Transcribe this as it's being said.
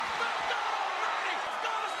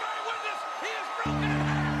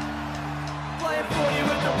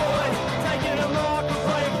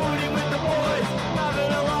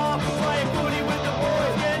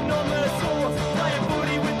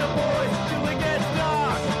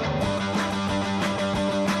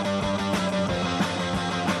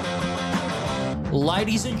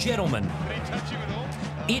Ladies and gentlemen,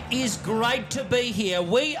 it is great to be here.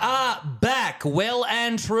 We are back, well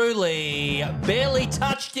and truly. Barely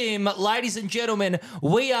touched him. Ladies and gentlemen,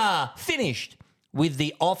 we are finished with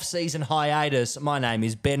the off-season hiatus. My name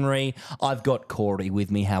is Benry. I've got Corey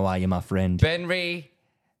with me. How are you, my friend? Benry,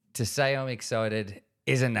 to say I'm excited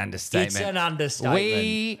is an understatement. It's an understatement.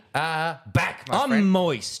 We are back, my I'm friend.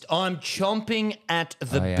 moist. I'm chomping at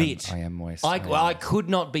the bit. I am moist. I could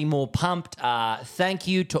not be more pumped. Thank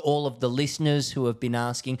you to all of the listeners who have been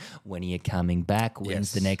asking, when are you coming back?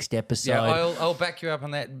 When's the next episode? Yeah, I'll back you up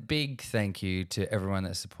on that. Big thank you to everyone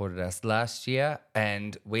that supported us last year,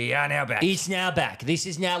 and we are now back. It's now back. This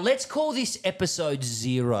is now, let's call this episode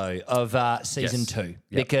 0 of season 2. Yep.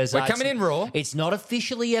 Because we're coming in raw. It's not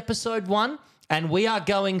officially episode 1. And we are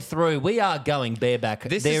going bareback.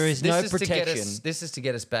 There is no protection. This is to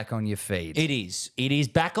get us back on your feed. It is. It is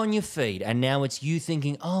back on your feed. And now it's you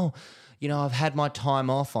thinking, oh, you know, I've had my time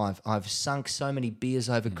off. I've sunk so many beers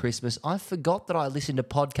over Christmas. I forgot that I listened to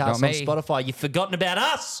podcasts on Spotify. You've forgotten about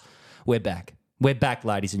us. We're back. We're back,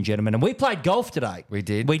 ladies and gentlemen. And we played golf today. We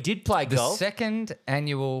did. We did play golf. The second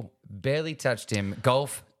annual Barely Touched Him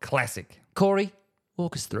Golf Classic. Corey,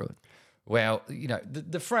 walk us through it. Well, you know,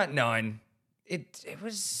 the front nine... It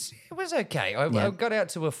was okay. I got out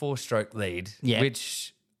to a 4-stroke lead,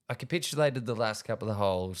 which I capitulated the last couple of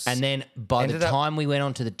holes. And then by the time we went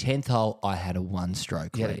on to the 10th hole, I had a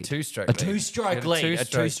 1-stroke lead. A 2-stroke lead. A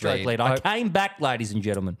 2-stroke lead. I came back, ladies and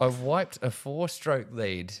gentlemen. I've wiped a 4-stroke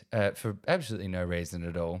lead for absolutely no reason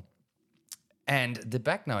at all. And the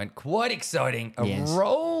back nine, quite exciting. A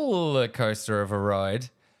roller coaster of a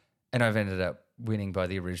ride. And I've ended up winning by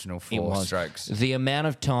the original 4 strokes. The amount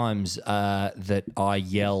of times that I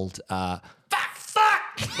yelled,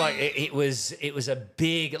 fuck! Like it was a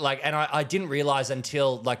big, like, and I didn't realize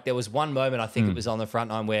until, like, there was one moment, I think it was on the front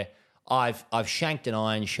nine, where I've shanked an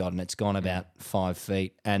iron shot and it's gone about 5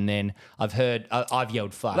 feet, and then I've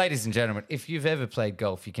yelled fuck. Ladies and gentlemen, if you've ever played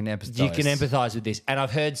golf, you can empathise. You can empathise with this. And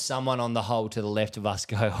I've heard someone on the hole to the left of us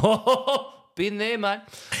go, oh, been there, mate.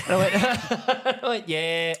 And I went,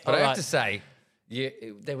 yeah. But I have to say,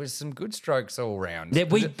 there was some good strokes all round. Yeah,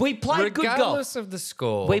 we played good golf. Regardless of the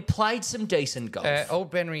score. We played some decent golf.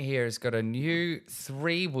 Old Benry here has got a new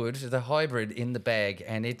 3-wood, the hybrid, in the bag,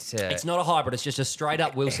 and it's... it's not a hybrid, it's just a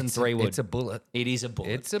straight-up Wilson 3-wood. It's a bullet. It is a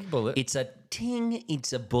bullet. It's a bullet. It's a ting,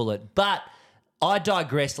 it's a bullet. But I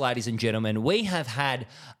digress, ladies and gentlemen. We have had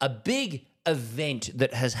a big event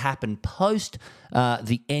that has happened post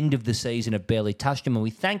the end of the season of Barely Touched Him, and we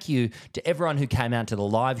thank you to everyone who came out to the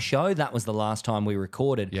live show. That was the last time we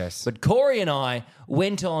recorded. Yes. But Corey and I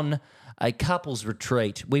went on a couples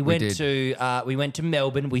retreat. We went to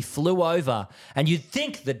Melbourne. We flew over, and you'd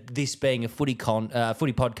think that this being a footy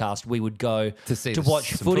podcast, we would go to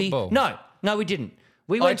watch footy. Football. No, we didn't.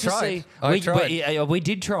 We went to see. I tried. We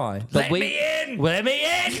did try. Let me in.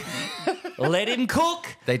 Let him cook.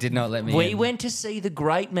 They did not let me in. We went to see the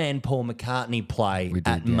great man Paul McCartney play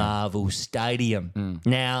at Marvel Stadium.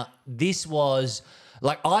 This was,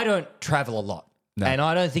 like, I don't travel a lot. No. And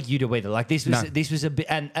I don't think you do either. Like, this was a bit,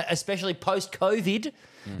 and especially post-COVID,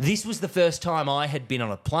 this was the first time I had been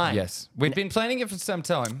on a plane. Yes. We'd been planning it for some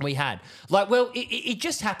time. We had. Like, well, it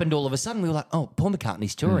just happened all of a sudden. We were like, oh, Paul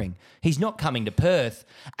McCartney's touring. He's not coming to Perth,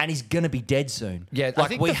 and he's going to be dead soon. Yeah,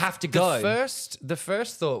 like, we have to go. The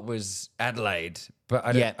first thought was Adelaide, but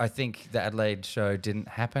I think the Adelaide show didn't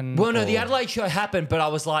happen. Well, no, the Adelaide show happened, but I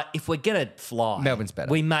was like, if we're going to fly, Melbourne's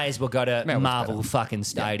better. We may as well go to Marvel fucking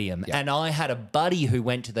Stadium. Yeah. And I had a buddy who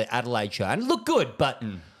went to the Adelaide show and it looked good, but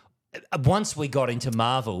once we got into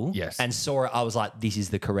Marvel and saw it, I was like, this is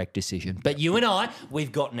the correct decision. But you and I,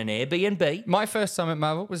 we've gotten an Airbnb. My first time at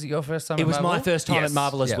Marvel. Was it your first time at It Marvel? was my first time at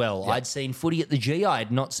Marvel as well. Yep. I'd seen footy at the G. I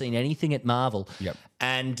had not seen anything at Marvel. Yep.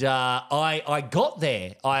 And I got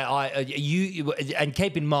there. And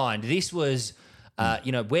keep in mind, this was...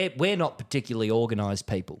 we're not particularly organised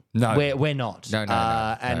people. No, we're not. No.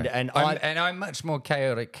 And I'm much more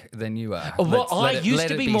chaotic than you are. Well, I used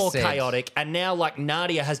to be more chaotic, and now, like,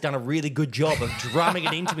 Nadia has done a really good job of drumming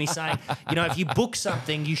it into me, saying, if you book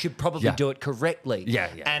something, you should probably do it correctly. Yeah.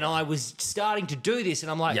 And I was starting to do this,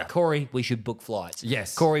 and I'm like, Corey, we should book flights.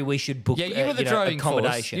 Yes. Corey, we should book. You were the driving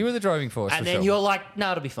accommodation. force. You were the driving force. And then you're like,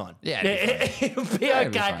 no, it'll be fine. Yeah, it'll be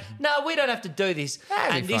okay. No, we don't have to do this.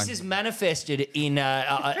 And this is manifested in.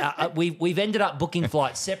 We've ended up booking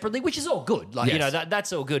flights separately, which is all good. Like,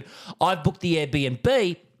 that's all good. I've booked the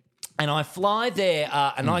Airbnb, and I fly there,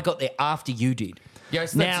 and I got there after you did. Yeah,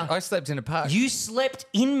 I slept in a park. You slept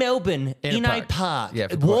in Melbourne in a park. Yeah,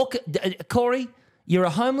 Corey, you're a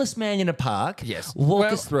homeless man in a park. Yes.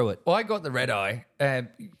 Walk us through it. I got the red eye.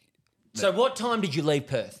 So what time did you leave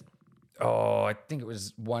Perth? Oh, I think it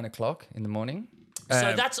was 1 o'clock in the morning.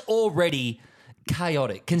 So that's already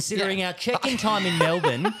chaotic, considering our check-in time in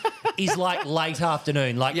Melbourne is like late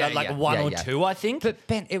afternoon, like 1 or 2, I think. But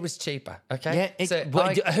Ben, it was cheaper. Okay.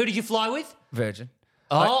 Yeah. Who did you fly with? Virgin.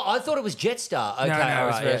 Oh, I thought it was Jetstar. Okay, No, all it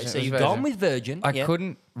was right. Virgin. So It was you've Virgin. gone with Virgin. I yeah.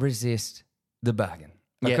 couldn't resist the bargain.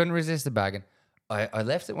 I Yeah. couldn't resist the bargain. I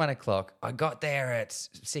left at 1 o'clock. I got there at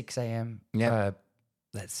 6 a.m. Yeah.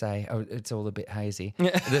 Let's say it's all a bit hazy.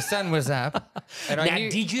 The sun was up, and I Now,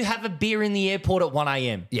 knew did you have a beer in the airport at 1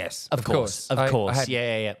 a.m.? yes, Of course. Of I course. had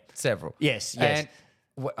Yeah. several. Yes. And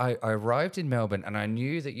I arrived in Melbourne, and I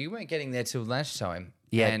knew that you weren't getting there till lunchtime.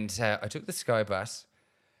 Yeah. And I took the Sky Bus,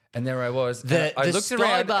 and there I was. The I looked Sky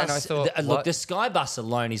around, Bus, and I thought, look, what? the Sky Bus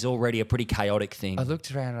alone is already a pretty chaotic thing. I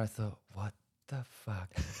looked around, and I thought, what the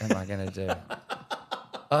fuck am I going to do?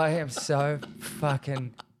 I am so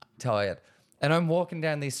fucking tired. And I'm walking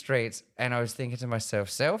down these streets, and I was thinking to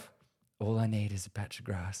myself, all I need is a patch of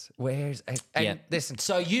grass. Listen,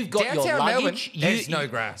 So you've got your downtown Melbourne, luggage. there's no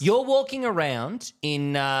grass. You're walking around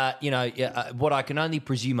in, what I can only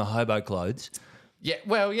presume are hobo clothes.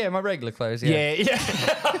 my regular clothes. Yeah.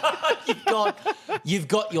 You've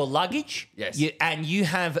got your luggage. Yes. And you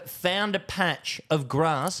have found a patch of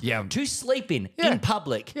grass to sleep in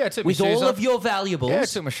public. Yeah, I took my with shoes all off. of your valuables. Yeah, I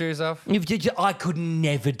took my shoes off. I could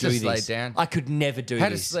never do Just this. lay down. I could never do Had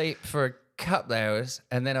to this. sleep for a couple hours,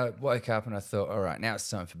 and then I woke up and I thought, all right, now it's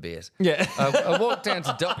time for beers. Yeah. I walked down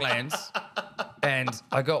to Docklands, and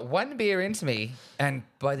I got one beer into me, and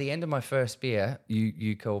by the end of my first beer,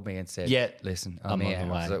 you called me and said, listen, I'm on here. the I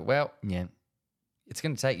was way. like, well, Yeah. it's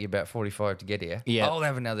going to take you about 45 to get here. Yeah. I'll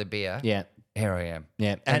have another beer. Yeah. Here I am.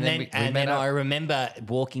 Yeah, And and then then we met up. I remember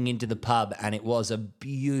walking into the pub, and it was a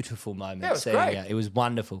beautiful moment. Yeah, it was seeing great. you. It was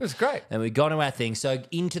wonderful. It was great. And we got to our thing. So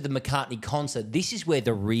into the McCartney concert. This is where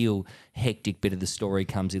the real hectic bit of the story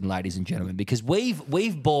comes in, ladies and gentlemen, because we've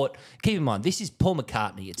bought. Keep in mind, this is Paul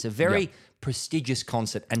McCartney. It's a very prestigious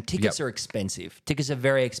concert, and tickets are expensive. Tickets are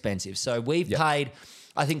very expensive. So we've paid,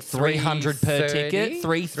 I think, $300 per ticket,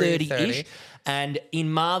 $330-ish. And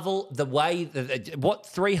in Marvel, the way what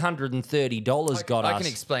 $330 got us. I can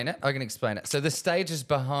explain it. So the stage is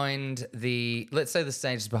behind let's say the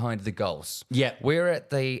stage is behind the goals. Yeah. We're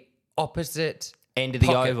at the opposite end of the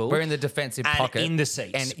pocket. oval. We're in the defensive and pocket. in the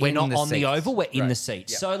seats. And we're in not the on the seats. oval, we're in Right. the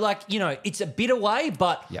seats. Yeah. So, it's a bit away,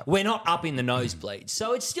 but we're not up in the nosebleeds.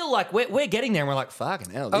 So it's still like we're getting there and we're like,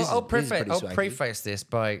 fucking hell, this I'll is pretty swanky. preface this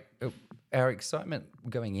by our excitement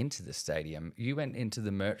going into the stadium. You went into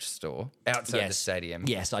the merch store outside the stadium.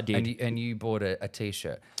 Yes, I did. And you bought a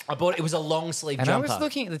T-shirt. I bought it was a long sleeve And jumper. I was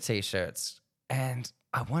looking at the T-shirts, and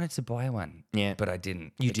I wanted to buy one. Yeah. But I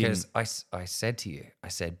didn't. You because I said to you,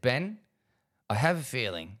 Ben, I have a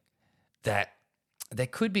feeling that there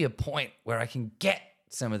could be a point where I can get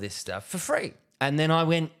some of this stuff for free. And then I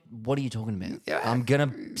went, what are you talking about? Yeah. I'm going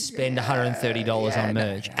to spend $130 on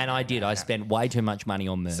merch. And I did. I spent way too much money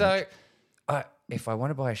on merch. So if I want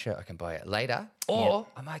to buy a shirt, I can buy it later, or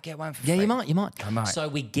I might get one for free. Yeah, you might. I might. So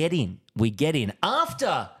we get in.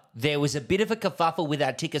 After there was a bit of a kerfuffle with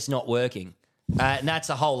our tickets not working. And that's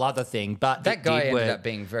a whole other thing. But That it guy did ended work. up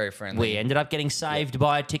being very friendly. We ended up getting saved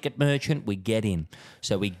by a ticket merchant. We get in.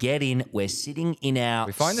 So we get in. We're sitting in our.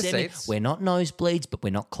 We find the seats. We're not nosebleeds, but we're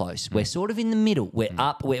not close. We're sort of in the middle. We're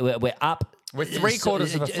up. We're up. We're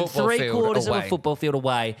three-quarters of a football field Three-quarters of a away. football field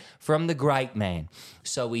away from the great man.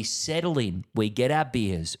 So we settle in. We get our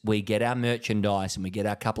beers. We get our merchandise, and we get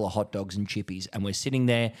our couple of hot dogs and chippies. And we're sitting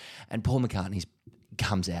there, and Paul McCartney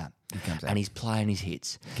comes out. And he's playing his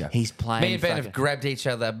hits. He's playing. Me and Ben have grabbed each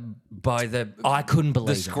other by the. I couldn't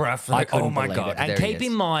believe the scruff. it. I couldn't oh my believe God! it. And there he keep is.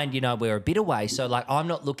 in mind, we're a bit away, so I'm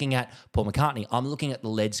not looking at Paul McCartney. I'm looking at the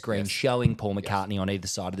LED screen showing Paul McCartney on either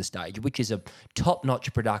side of the stage, which is a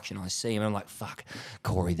top-notch production. I see him and I'm like, fuck,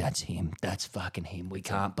 Corey, that's him. That's fucking him. We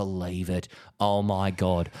can't believe it. Oh my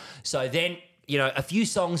God. So then. A few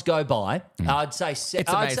songs go by. I'd say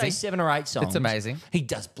amazing. 7 or 8 songs. It's amazing. He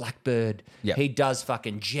does Blackbird. Yep. He does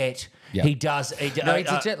fucking Jet. Yep. He does. No, he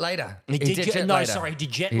did Jet later. He did Jet later. sorry, he did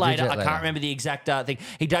Jet He did later. Jet I later. can't remember the exact thing.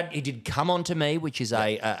 He did Come On To Me, which is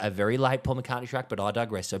a very late Paul McCartney track, but I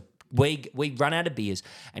digress. So we run out of beers,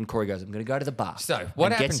 and Corey goes, I'm going to go to the bar. So what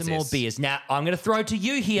and get happens some more is- beers. Now, I'm going to throw to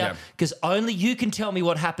you here because only you can tell me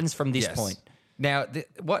what happens from this point. Now,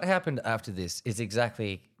 what happened after this is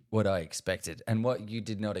exactly what I expected and what you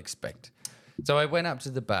did not expect. So I went up to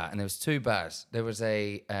the bar, and there was 2 bars. There was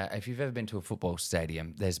if you've ever been to a football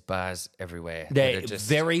stadium, there's bars everywhere. They're that are just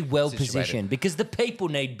very well situated. positioned because the people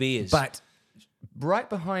need beers. But right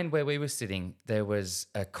behind where we were sitting, there was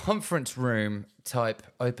a conference room type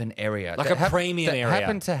open area. Like a premium area.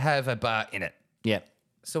 Happened to have a bar in it. Yeah.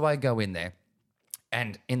 So I go in there,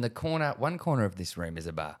 and in the corner, one corner of this room is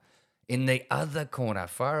a bar. In the other corner,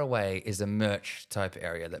 far away, is a merch type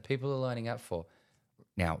area that people are lining up for.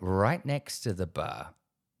 Now, right next to the bar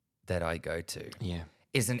that I go to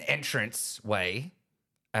is an entrance way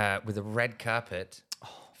with a red carpet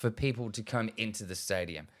for people to come into the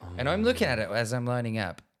stadium. And I'm looking at it as I'm lining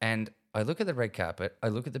up, and I look at the red carpet, I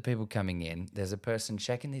look at the people coming in. There's a person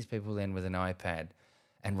checking these people in with an iPad,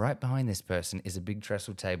 and right behind this person is a big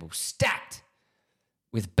trestle table stacked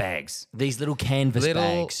with bags. These little canvas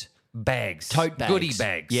bags. Bags. Tote bags. Goodie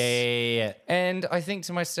bags. Yeah. And I think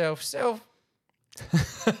to myself,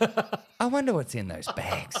 I wonder what's in those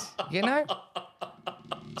bags, you know?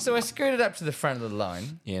 So I scooted up to the front of the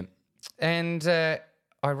line. Yeah. And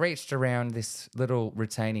I reached around this little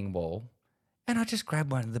retaining wall, and I just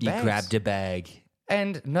grabbed one of the bags. You grabbed a bag.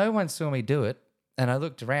 And no one saw me do it. And I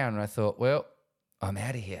looked around and I thought, well, I'm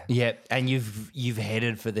out of here. Yeah, and you've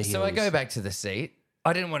headed for the hills. So I go back to the seat.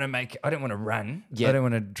 I didn't want to run. Yeah. I didn't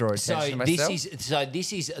want to draw attention to myself.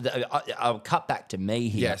 This is. I'll cut back to me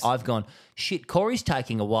here. Yes. I've gone, shit, Corey's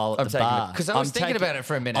taking a while at the bar. Because I was thinking about it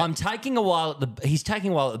for a minute. He's taking a while at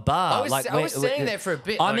the bar. I was staying there for a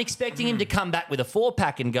bit. I'm expecting him to come back with a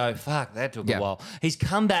 4-pack and go, fuck, that took a while. He's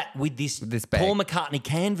come back with this bag. Paul McCartney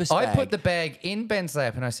canvas bag. I put the bag in Ben's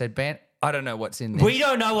lap and I said, Ben, I don't know what's in this. We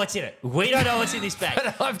don't know what's in it. We don't know what's in this bag.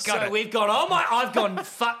 But I've got it. We've gone, I've gone,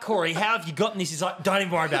 fuck Corey, how have you gotten this? He's like, don't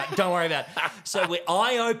even worry about it. Don't worry about it. So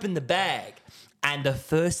I open the bag, and the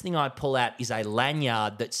first thing I pull out is a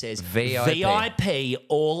lanyard that says VIP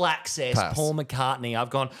All Access Pass. Paul McCartney.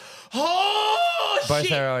 I've gone, oh, Both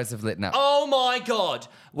shit. our eyes have lit up. Oh, my God.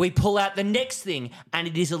 We pull out the next thing, and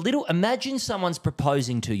it is a little, imagine someone's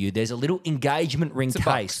proposing to you. There's a little engagement ring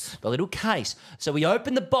case, a little case. So we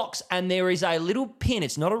open the box, and there is a little pin.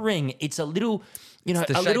 It's not a ring. It's a little, the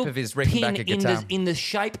shape little of his pin Rickenbacker guitar. in the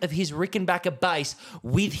shape of his Rickenbacker bass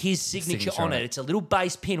with his signature on it. It's a little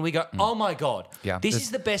bass pin. We go, oh, my God. Yeah. This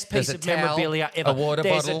is the best piece of towel, memorabilia ever. a water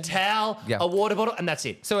there's bottle. a towel, a water bottle, and that's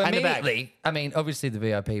it. So and the bag. immediately, I mean, obviously the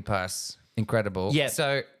VIP pass, incredible. Yeah.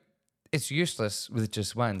 So it's useless with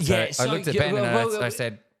just one. Yeah, So I looked at Ben and I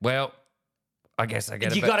said, well, I guess I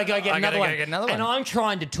get it. You got to go get another one. Another one. And I'm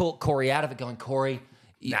trying to talk Corey out of it, going, Corey,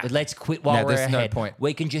 let's quit while we're there's no ahead. point.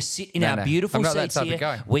 We can just sit in our beautiful I'm not that seats type of here.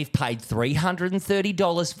 guy. We've paid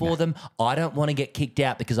 $330 for them. I don't want to get kicked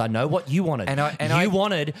out because I know what you wanted. You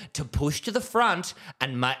wanted to push to the front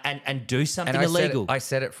and do something illegal. I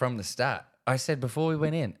said it from the start. I said before we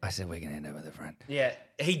went in, I said we're going to end up at the front. Yeah,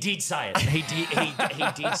 he did say it. He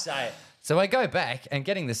did say it. So I go back, and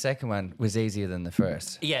getting the second one was easier than the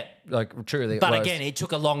first. Yeah. Like, truly it But was. again, it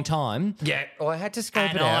took a long time. Yeah. Well, I had to scope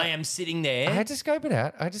And it out. I am sitting there. I had to scope it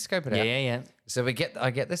out. Yeah. So I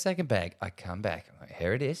get the second bag. I come back. I'm like,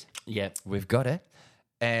 here it is. Yeah. We've got it.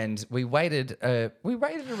 And we waited a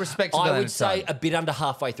respectable amount I would of say time. a bit under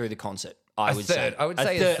halfway through the concert. I would say a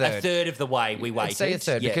a third of the way we waited. I'd say a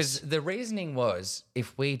third, yes. because the reasoning was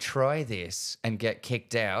if we try this and get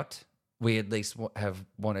kicked out, we at least have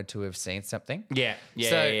wanted to have seen something. Yeah.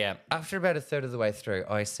 After about a third of the way through,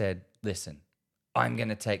 I said, listen, I'm going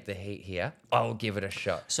to take the heat here. I'll give it a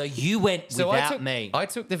shot. So you went without me. I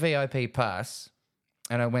took the VIP pass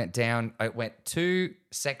and I went down. I went 2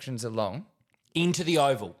 sections along. Into the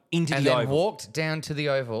oval. And then walked down to the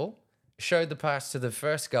oval, showed the pass to the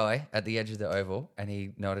first guy at the edge of the oval, and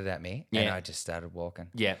he nodded at me, and I just started walking.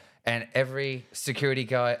 Yeah. And every security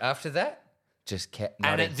guy after that just kept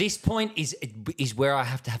nodding. And at this point is where I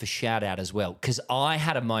have to have a shout out as well, because I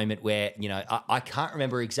had a moment where, I can't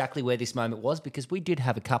remember exactly where this moment was because we did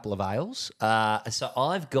have a couple of ales. So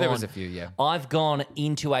I've gone. There was a few, yeah. I've gone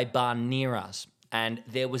into a bar near us, and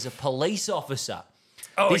there was a police officer.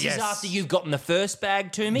 Oh, this is after you've gotten the first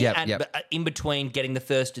bag to me, in between getting the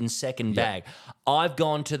first and second bag. I've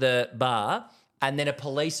gone to the bar, and then a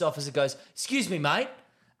police officer goes, "Excuse me, mate,"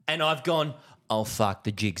 and I've gone, "Oh fuck,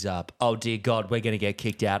 the jig's up. Oh dear God, we're gonna get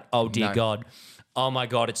kicked out. Oh dear God, oh my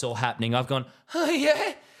God, it's all happening." I've gone, "Oh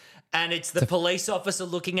yeah," and it's the police officer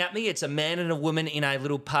looking at me. It's a man and a woman in a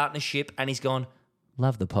little partnership, and he's gone,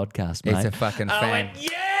 "Love the podcast, mate." He's a fucking and fan. I went,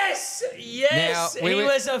 "Yes, Yes, Now, he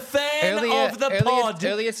was a fan of the pod.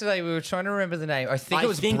 Earlier today, we were trying to remember the name. I think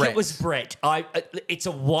it was Brett. It's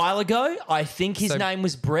a while ago. I think his name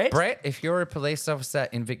was Brett. Brett, if you're a police officer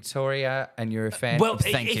in Victoria and you're a fan, Well,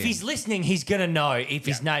 thank you. if he's listening, he's going to know. If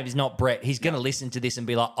his name is not Brett, he's going to listen to this and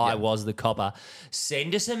be like, I was the copper.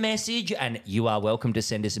 Send us a message, and you are welcome to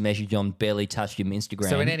send us a message on Barely Touched Him Instagram.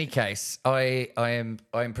 So in any case, I am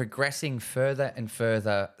progressing further and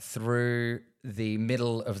further through the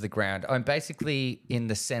middle of the ground. I'm basically in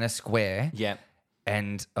the center square. Yeah.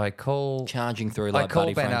 And I call... Charging through like I call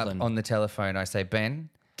Buddy Ben Franklin. up on the telephone. I say, Ben...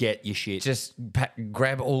 Get your shit. Just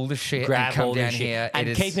grab all the shit and come down here.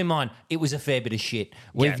 And keep in mind, it was a fair bit of shit.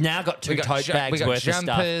 We've now got two tote bags worth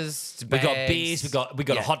of stuff. We got beers, we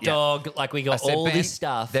got a hot dog, like we got all this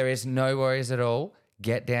stuff. There is no worries at all.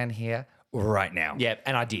 Get down here right now. Yeah,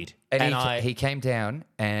 and I did. And he came down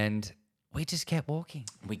and we just kept walking.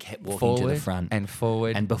 We kept walking forward to the front. and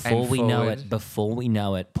forward. And before we know it, Paul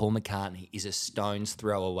McCartney is a stone's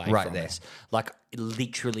throw away from us. Like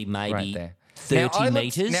literally maybe Right there. 30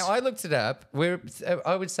 metres. Now, I looked it up.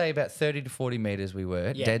 I would say about 30 to 40 metres we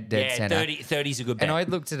were. Dead centre. 30's a good bet. And I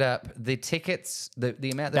looked it up. The tickets,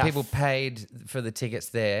 the amount that people paid for the tickets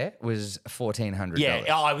there was $1,400.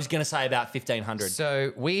 Yeah, I was going to say about $1,500.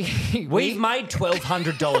 So we've made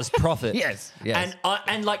 $1,200 profit. Yes.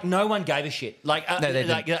 And like no one gave a shit. Like No, they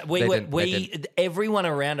didn't. Everyone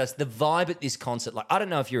around us, the vibe at this concert. Like I don't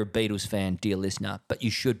know if you're a Beatles fan, dear listener, but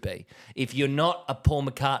you should be. If you're not a Paul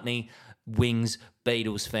McCartney, Wings,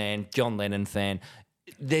 Beatles fan, John Lennon fan,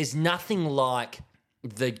 there's nothing like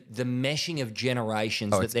the meshing of generations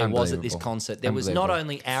that there was at this concert. There was not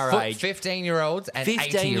only our age, 15-year-olds and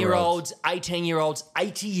 15-year-olds, 18-year-olds,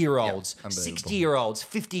 80-year-olds, 60-year-olds,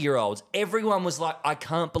 50-year-olds. Everyone was like, I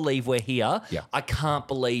can't believe we're here. Yeah. I can't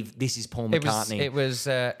believe this is Paul McCartney. It was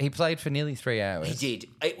he played for nearly 3 hours. He did.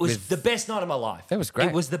 It was the best night of my life. It was great.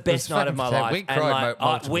 It was the best night of my life. We cried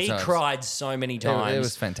multiple we times. cried so many times. It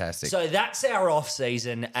was fantastic. So that's our off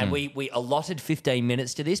season, and we allotted 15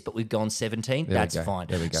 minutes to this, but we've gone 17. That's fine.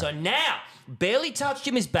 There we go. So now, Barely Touched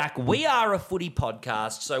Him is back. We are a footy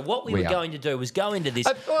podcast. So what we were going to do was go into this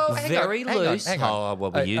very loose. Hang on. Oh,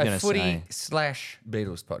 what were you going to say?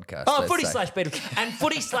 Footy/Beatles podcast. Oh, footy/Beatles. And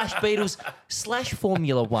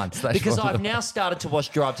footy/Beatles/Formula One. Because I've now started to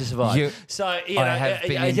watch Drive to Survive. I have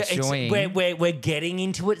been enjoying... We're getting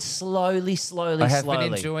into it slowly. I have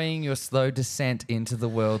been enjoying your slow descent into the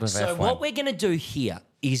world of F1. So what we're going to do here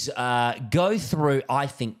is go through, I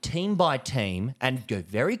think, team by team and go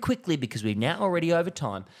very quickly because we're now already over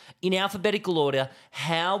time, in alphabetical order,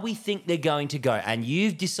 how we think they're going to go. And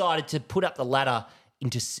you've decided to put up the ladder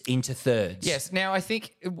into thirds. Yes. Now, I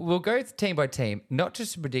think we'll go team by team, not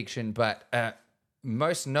just a prediction, but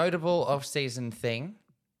most notable off-season thing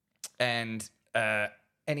and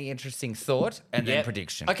any interesting thought and then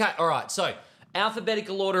prediction. Okay, all right. So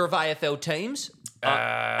alphabetical order of AFL teams,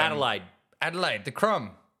 Adelaide. Adelaide, the Crom.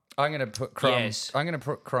 I'm going to put Crom. Yes. I'm going to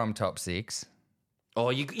put Crom top 6. Oh,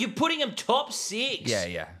 you're putting them top 6?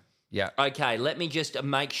 Yeah. Okay, let me just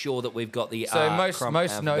make sure that we've got the So Crom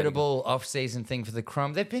most notable off-season thing for the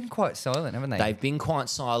Crom, they've been quite silent, haven't they? They've been quite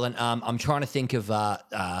silent. I'm trying to think of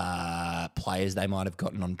players they might have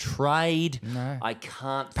gotten on trade. No. I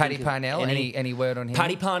can't Paddy think of Parnell, any word on him?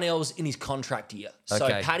 Paddy Parnell's in his contract year. So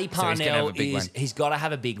Okay, Paddy so he's gonna have Parnell a big one. he's got to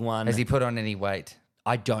have a big one. Has he put on any weight?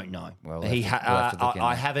 I don't know. Well, we'll have to look in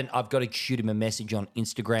I there. haven't. I've got to shoot him a message on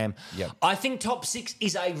Instagram. Yep. I think top 6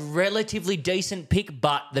 is a relatively decent pick,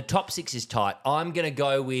 but the top 6 is tight. I'm going to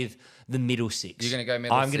go with the middle 6. You're gonna go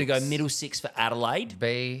middle I'm going to six. go middle 6 for Adelaide.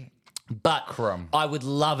 B. But Crom. I would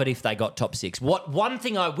love it if they got top 6. One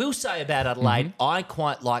thing I will say about Adelaide, I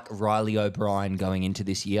quite like Riley O'Brien going into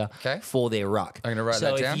this year for their ruck. I'm gonna write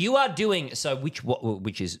so that down. if you are doing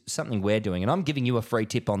which is something we're doing, and I'm giving you a free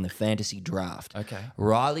tip on the fantasy draft. Okay.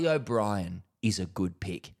 Riley O'Brien is a good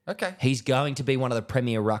pick. Okay. He's going to be one of the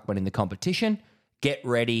premier ruckmen in the competition. Get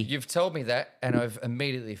ready. You've told me that, and I've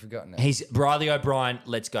immediately forgotten it. He's Riley O'Brien.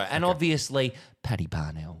 Let's go. And obviously, Paddy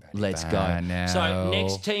Parnell. Let's go. So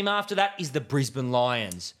next team after that is the Brisbane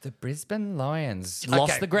Lions. The Brisbane Lions.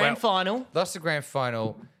 Lost the grand final. Lost the grand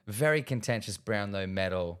final. Very contentious Brownlow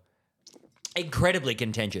medal. Incredibly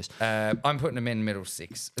contentious. I'm putting them in middle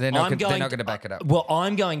 6. They're not going to back it up. Well,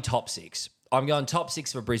 I'm going top 6. I'm going top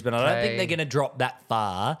 6 for Brisbane. I don't think they're going to drop that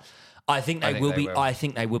far. I think they will be. I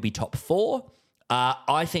think they will be top 4.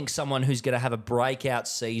 I think someone who's going to have a breakout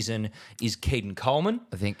season is Keaton Coleman.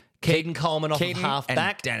 I think Keaton Coleman off of Keaton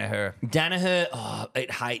half-back. and Danaher,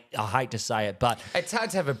 I hate to say it, but... It's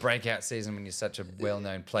hard to have a breakout season when you're such a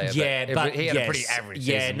well-known player. Yeah, but he had a pretty average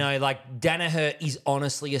season. Yeah, no, like Danaher is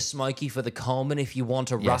honestly a smoky for the Coleman if you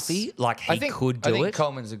want a roughie. Like he could do I think it.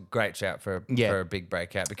 Coleman's a great shout for a big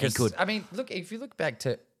breakout because could. I mean, look, if you look back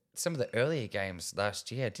to some of the earlier games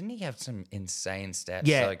last year, didn't he have some insane stats?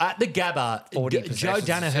 Yeah, like at the Gabba, 40 Joe possessions.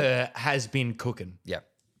 Danaher has been cooking. Yeah.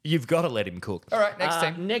 You've got to let him cook. All right, next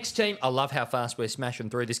team. Next team. I love how fast we're smashing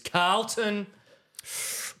through this. Carlton.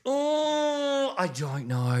 Oh, I don't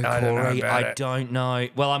know, Corey. I don't know.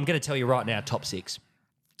 Well, I'm going to tell you right now, top six.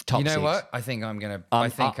 You know what? I think I'm going to. I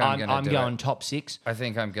think I'm going to. I'm going top six. I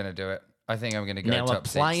think I'm going to do it. I think I'm going to go Now, top a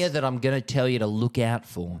player six. that I'm going to tell you to look out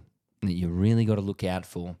for, that you really got to look out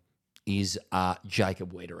for, is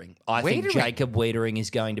Jacob Wiedering. I think Wiedering? Jacob Wiedering is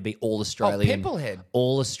going to be all-Australian. Pimplehead.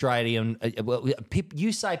 All-Australian.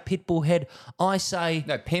 You say Pitbull head. I say...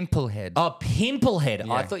 No, Pimplehead. Oh, Pimplehead.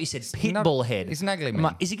 Yeah. I thought you said Pitbull head. He's an ugly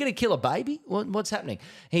man. Is he going to kill a baby? What's happening?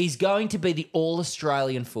 He's going to be the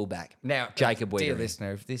all-Australian fullback. Now, Jacob Wiedering. dear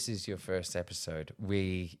listener, if this is your first episode,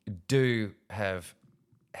 we do have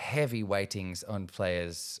heavy weightings on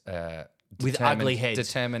players With ugly heads.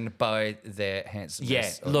 determined by their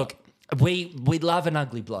handsomeness. Yeah, or look, we love an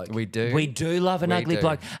ugly bloke. We do. We do love an We ugly do.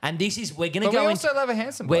 bloke. And this is, we're going to But go we into... also love a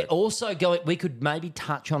handsome We're bloke. also going... We could maybe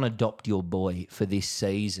touch on Adopt Your Boy for this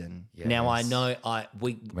season. Now, I Yes. know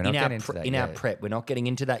We're not getting into that in our yet. prep, we're not getting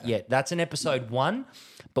into that yet. That's in episode 1,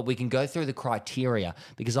 but we can go through the criteria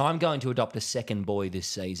because I'm going to adopt a second boy this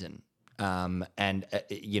season. We're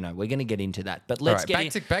going to get into that. But let's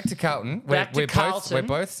get back to Carlton. Back to Carlton. We're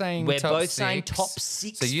both saying We're top both six. saying top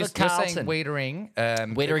six So for you're Carlton. saying Wiedering.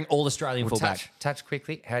 Wiedering all-Australian We'll fullback. touch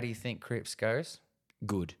quickly. How do you think Cripps goes?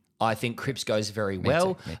 Good. I think Cripps goes very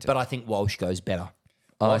well, me too. but I think Walsh goes better.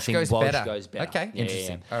 Walsh goes better. Goes better. Okay,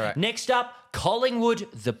 interesting. All right. Next up, Collingwood,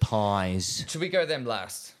 the Pies. Should we go them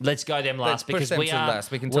last? Let's go them last Let's push because them we to are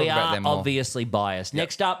last. We can talk about them more. obviously biased.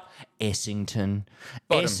 Next up, Essendon.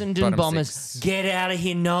 Bottom Essendon Bombers. six. Get out of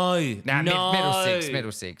here. No. Nah, no.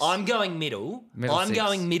 middle six. I'm going middle. I'm six.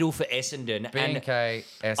 going middle for Essendon. BNK,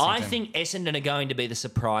 Essendon. I think Essendon are going to be the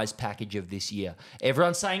surprise package of this year.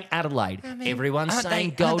 Everyone's saying Adelaide. Everyone's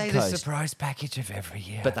saying Gold Aren't they Coast. the surprise package of every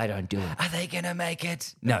year? But they don't do it. Are they going to make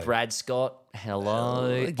it? No. Brad Scott,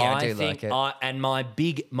 hello. Yeah, I do think like it. And my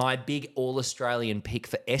big All-Australian pick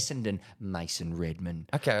for Essendon, Mason Redmond.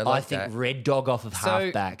 Okay, I like think that. Red Dog off of So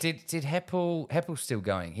halfback. did Heppel still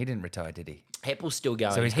going? He didn't retire, did he? Heppel's still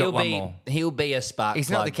going. So he's got one more. He'll be a spark He's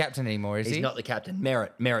plug. not the captain anymore, is He's he? not the captain.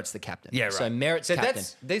 Merritt's the captain. Yeah, right. So Merritt's so captain.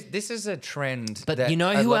 This is a trend. But that you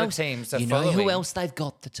know a who lot else? Of teams are You know who following. else they've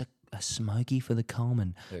got that's a smoky for the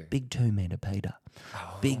Coleman? Big 2 metre Peter.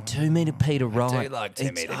 Big 2 metre Peter, right? like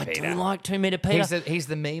 2 metre I Peter. do like 2 metre Peter. He's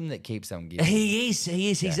the meme that keeps on giving. He is.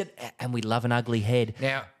 And we love an ugly head.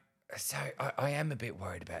 Now, so I am a bit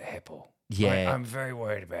worried about Heppel. Yeah. I'm very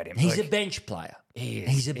worried about him. He's Like, a bench player. He is.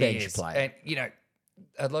 He's a he bench is. player. And, you know,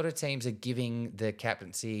 a lot of teams are giving the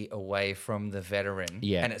captaincy away from the veteran.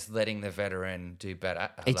 Yeah. And it's letting the veteran do better.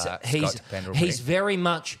 He's very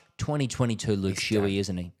much 2022 Luke Shuey,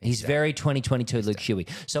 isn't he? He's very 2022 Luke Shuey.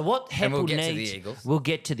 So what Heppel we'll get to the needs, Eagles. we'll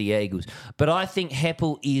get to the Eagles. But I think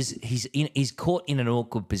Heppel he's caught in an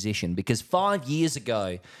awkward position because 5 years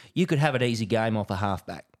ago you could have an easy game off a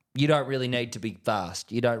halfback. You don't really need to be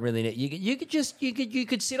fast. You don't really need. You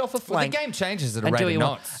could sit off a Well, the flank. game changes at a and do rate of what you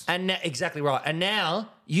want. knots. And exactly right. And now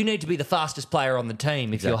you need to be the fastest player on the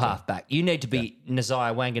team if you're halfback. You need to be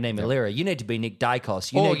Naziah Wanganeen-Malira. You need to be Nick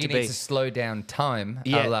Dacos. Or you need to slow down time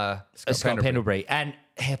a la Scott Pendlebury. Pendlebury. And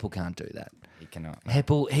Heppel can't do that. He cannot.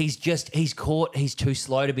 Heppel, he's caught. He's too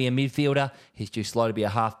slow to be a midfielder. He's too slow to be a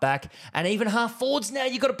halfback. And even half forwards now,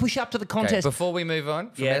 you've got to push up to the Okay, contest. before we move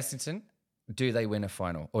on from Yeah. Essendon, do they win a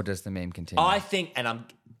final or does the meme continue? I think,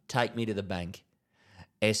 take me to the bank.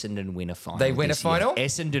 Essendon win a final. They win a this year. final?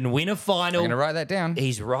 Essendon win a final. I'm going to write that down.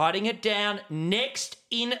 He's writing it down. Next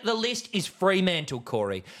in the list is Fremantle,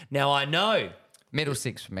 Corey. Now, I know Middle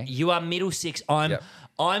six for me. you are middle six. I'm Yep.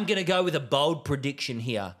 going to go with a bold prediction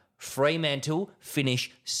here. Fremantle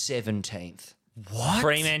finish 17th. What?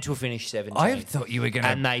 Fremantle finish 17th. I thought you were going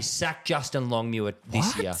And to... they sack Justin Longmuir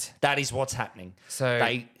this What? year. That is what's happening. So-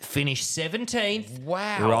 they finish 17th.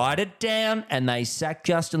 Wow. Write it down, and they sack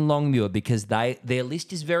Justin Longmuir because their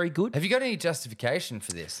list is very good. Have you got any justification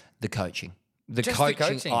for this? The coaching. The Just the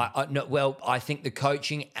coaching. coaching? I think the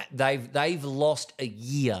coaching. They've lost a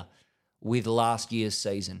year with last year's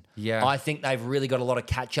season. Yeah. I think they've really got a lot of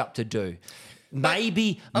catch up to do.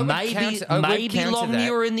 Maybe I would counter that.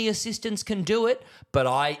 Longmuir and the assistants can do it, but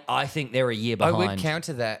I think they're a year behind. I would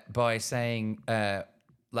counter that by saying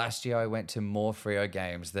last year I went to more Freo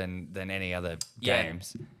games than any other Yeah.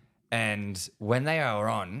 games. And when they are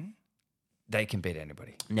on, they can beat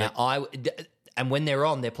anybody. Now, and when they're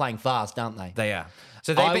on, they're playing fast, aren't they? They are.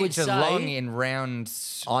 So they I beat would Geelong say- in round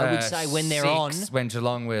I would say when they're 6, on- when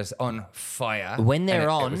Geelong was on fire. When they're and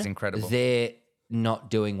on, it was incredible. they're not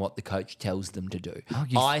doing what the coach tells them to do.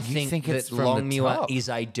 you I think think it's that from the Longmuir top? is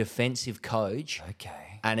a defensive coach,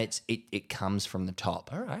 Okay. and it comes from the top.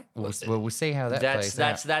 All right. We'll see how that plays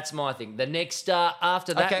out. That's my thing. The next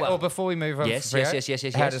after that, Okay, well, before we move on, Yes, Freo,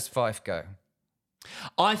 yes. How does Fife go?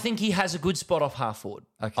 I think he has a good spot off half forward.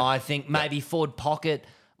 Okay. I think maybe forward pocket,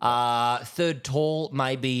 third tall,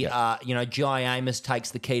 maybe Jai Amos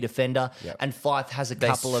takes the key defender, Yep. and Fife has a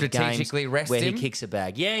couple of games strategically rest where him? he kicks a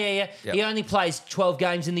bag. Yeah. Yep. He only plays 12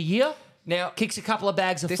 games in the year. Now, Kicks a couple of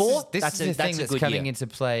bags of this four. is that's the a thing that's good coming year. into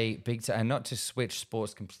play big time. And not to switch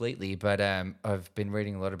sports completely, but I've been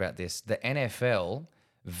reading a lot about this. The NFL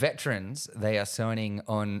veterans, they are signing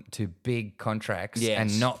on to big contracts Yes.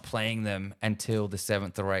 and not playing them until the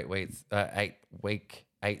 7th or 8th week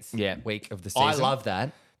of the season. I love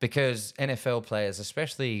that. Because NFL players,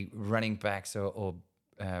 especially running backs or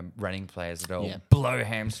running players at all, Yeah. blow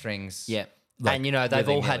hamstrings. Yeah. like, And they've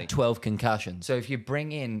all willy-nilly. had 12 concussions. So if you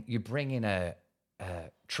bring in a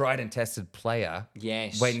tried and tested player,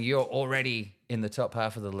 Yes. when you're already in the top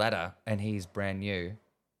half of the ladder and he's brand new,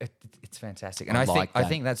 it's fantastic. And I I like that.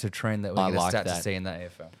 think that's a trend that we're I going to like start to that. see in the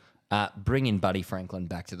AFL. Bring in Buddy Franklin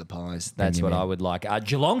back to the Pies. That's him what in. I would like.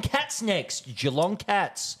 Geelong Cats next. Geelong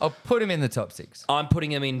Cats. I'll put him in the top 6. I'm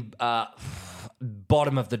putting them in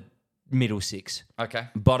bottom of the middle 6. Okay.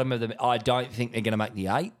 Bottom of the. I don't think they're going to make the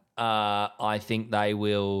 8. I think they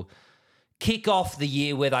will kick off the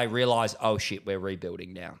year where they realise, oh shit, we're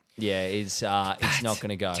rebuilding now. Yeah, it's not going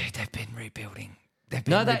to go. Dude, they've been rebuilding. They've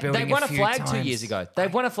been No, they rebuilding won a few flag times. 2 years ago.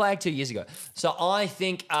 They've won a flag 2 years ago. So I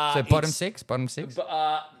think So bottom it's 6? Bottom 6?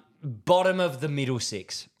 bottom of the middle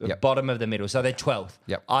 6. Yep. Bottom of the middle. So they're 12th.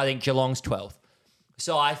 Yep. I think Geelong's 12th.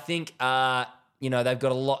 So I think they've got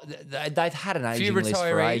a lot. They've had an Few aging list for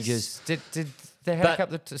retirees. Did Did they hack up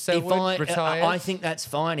the Selwood retired? I think that's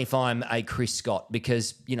fine if I'm a Chris Scott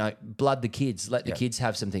because blood the kids, let the kids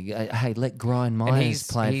have something. Hey, let Brian Myers and he's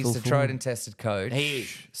play full the forward. tried and tested coach. He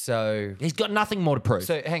is. So He's got nothing more to prove.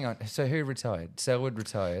 hang on. So who retired? Selwood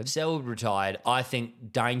retired. Selwood retired. I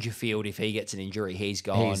think Dangerfield, if he gets an injury, he's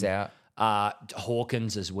gone. He's out.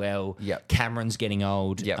 Hawkins as well. Yep. Cameron's getting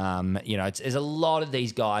old. Yep. There's a lot of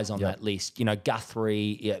these guys on that list.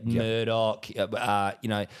 Guthrie, Murdoch.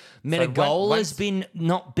 Menegola's been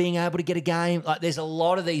not being able to get a game. Like, there's a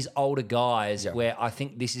lot of these older guys where I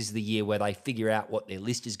think this is the year where they figure out what their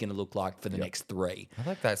list is going to look like for the next 3. I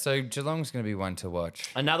like that. So Geelong's going to be one to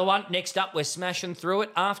watch. Another one. Next up, we're smashing through it.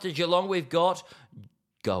 After Geelong, we've got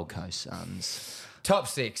Gold Coast Suns. Top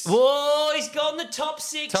 6. Whoa, he's gone the top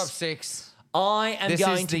 6. Top 6. I am This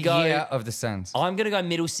going is to the go. year of the Suns. I'm going to go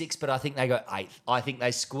middle 6, but I think they go 8th. I think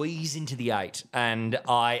they squeeze into the 8. And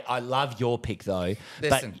I love your pick though.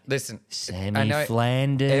 Listen. Sammy I know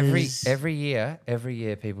Flanders. Every year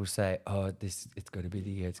people say, "Oh, it's got to be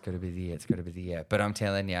the year. It's got to be the year. It's got to be the year." But I'm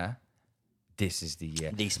telling you, this is the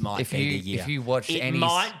year. This might if be you, the year. If you watched it any,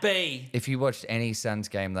 might be. If you watched any Suns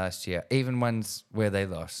game last year, even ones where they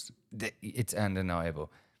lost, it's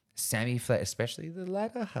undeniable. Especially the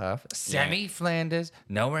latter half. Sammy Flanders,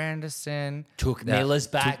 Noah Anderson, Miller's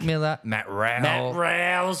back. Took Miller, Matt Rowell. Matt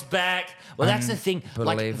Rowell's back. Well, that's the thing.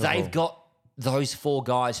 Like, Unbelievable. they've got those 4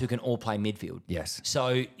 guys who can all play midfield. Yes.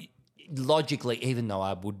 So logically, even though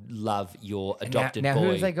I would love your adopted now boy, who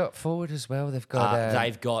have they got forward as well? They've got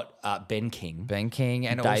they've got Ben King. Ben King,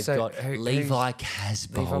 and They've also got Levi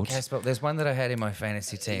Casbolt. There's one that I had in my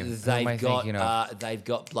fantasy team. Who am I thinking of? They've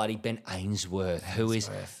got bloody Ben Ainsworth, who is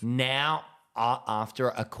now after,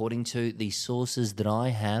 according to the sources that I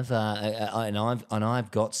have, and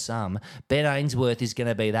I've got some. Ben Ainsworth is going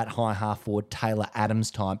to be that high half forward Taylor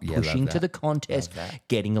Adams type, pushing to the contest,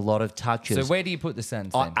 getting a lot of touches. So where do you put the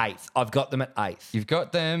Suns then? 8th. I've got them at 8th. You've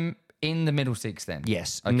got them in the middle 6 then?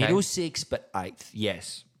 Yes, Okay. middle 6, but 8th.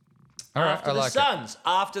 Yes. All right, After I the like Suns,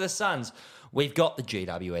 after the Suns, we've got the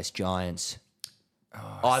GWS Giants.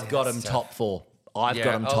 I've got them top 4. I've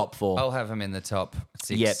got them top 4. I'll have them in the top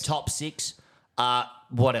 6. Yeah, top 6.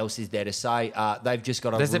 What else is there to say? They've just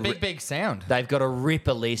got a. There's a big sound. They've got a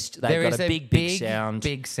ripper list. They've There got is a big sound.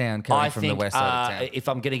 Big sound coming from the west side of town. If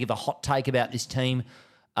I'm going to give a hot take about this team,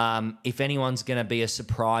 if anyone's going to be a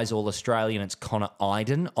surprise All Australian, it's Connor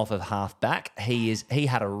Iden off of halfback. He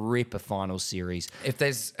had a ripper final series. If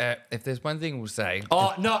there's one thing we'll say,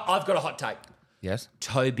 Oh no, I've got a hot take. Yes.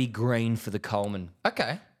 Toby Green for the Coleman.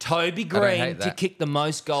 Okay. Toby don't hate Green to that. kick the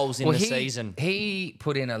most goals in the season. He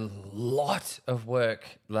put in a lot of work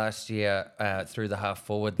last year through the half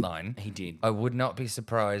forward line. He did. I would not be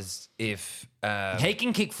surprised if He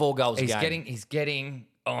can kick 4 goals a game. he's getting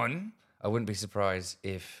on. I wouldn't be surprised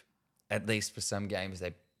if, at least for some games,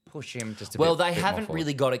 they push him just a bit. Well, they bit more haven't forward.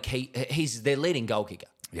 really got a key. He's their leading goal kicker.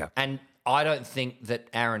 Yeah. And I don't think that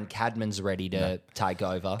Aaron Cadman's ready to take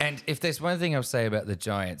over. And if there's one thing I'll say about the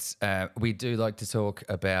Giants, we do like to talk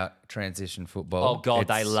about transition football. Oh, God,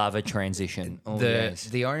 they It's love a transition. Oh, yes.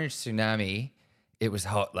 the Orange Tsunami. It was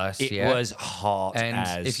hot last It year. was hot And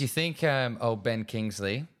as... if you think old Ben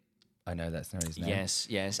Kingsley, I know that's not his name. Yes,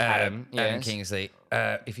 Adam. Adam Yes. Kingsley.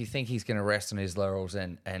 If you think he's going to rest on his laurels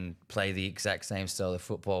and play the exact same style of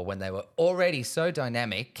football when they were already so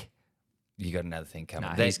dynamic, you got another thing coming.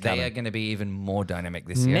 No, They he's coming. are going to be even more dynamic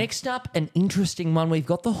this year. Next up, an interesting one. We've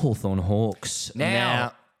got the Hawthorn Hawks.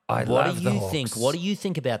 Now, I what love do the you Hawks. think? What do you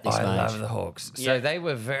think about this I match? love the Hawks. So they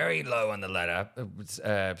were very low on the ladder. It was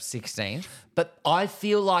 16th. But I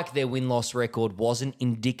feel like their win-loss record wasn't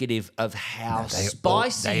indicative of how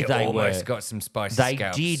spicy they almost were. got some spicy They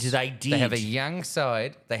scalps. did. They have a young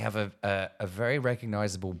side. They have a very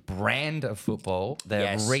recognisable brand of football. They're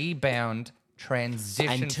Yes. rebound transition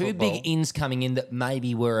And two football. big ins coming in that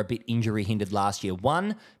maybe were a bit injury hindered last year.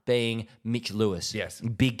 One being Mitch Lewis, Yes.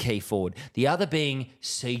 big key forward. The other being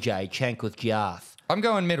CJ Chankworth Jarth. I'm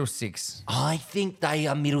going middle 6. I think they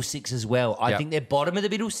are middle 6 as well. I Yep. think they're bottom of the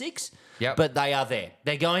middle 6, Yep. but they are there.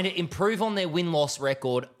 They're going to improve on their win-loss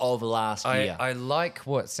record of last year. I like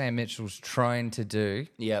what Sam Mitchell's trying to do.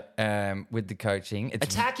 Yep. With the coaching, it's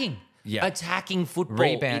Attacking. Yeah. Attacking football.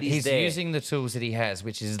 rebound. It is He's there. using the tools that he has,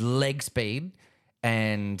 which is leg speed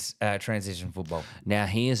and transition football. Now,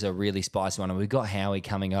 here's a really spicy one. And we've got Howie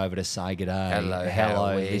coming over to say good day. Hello, Hello,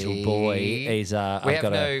 Howie. little boy. He's,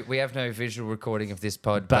 We have no visual recording of this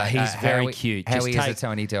pod, But he's very Howie- cute. Just Howie is a take-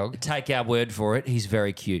 tiny dog. Take our word for it. He's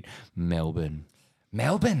very cute. Melbourne.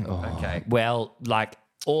 Melbourne. Okay. Well, like,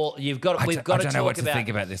 we've got to I talk don't know what about. to think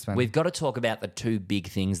about this one. We've got to talk about the two big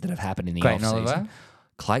things that have happened in the Clayton off-season. Oliver?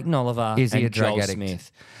 Clayton Oliver Is he and a drug Joel addict?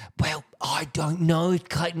 Smith. Well, I don't know if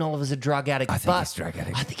Clayton Oliver's a drug addict. I think but he's a drug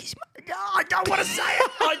addict. I think he's. No, I don't want to say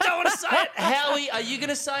it. I don't want to say it. Howie, are you going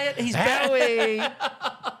to say it? He's Howie.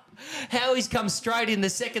 Howie's come straight in the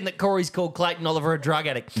second that Corey's called Clayton Oliver a drug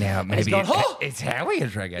addict. Now And he's maybe gone, oh! it's Howie a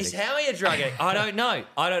drug addict. Is Howie a drug addict? I don't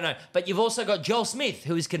know. But you've also got Joel Smith,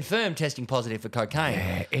 who is confirmed testing positive for cocaine.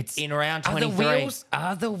 Yeah, it's in round Are 23. the wheels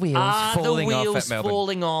Are the falling off wheels at Melbourne?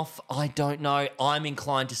 falling off? I don't know. I'm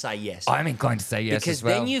inclined to say yes. I'm inclined to say yes because as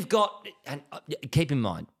well. then you've got, and keep in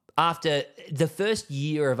mind, after the first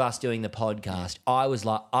year of us doing the podcast, I was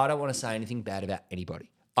like, I don't want to say anything bad about anybody.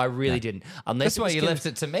 I really didn't. Unless That's why you left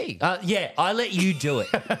it to me. yeah, I let you do it.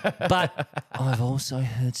 But I've also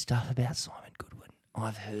heard stuff about Simon Goodwin.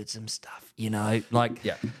 I've heard some stuff, like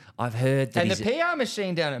I've heard that And he's the PR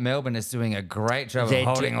machine down at Melbourne is doing a great job of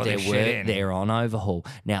holding all this shit in. they're on overhaul.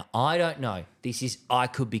 Now, I don't know. I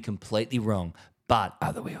could be completely wrong, but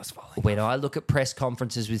Are the wheels falling? when I look at press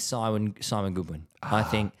conferences with Simon Goodwin, I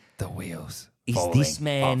think, The wheels. is falling this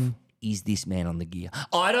man off. is this man on the gear?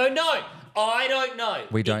 I don't know.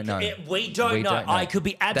 We don't know. We don't know. I could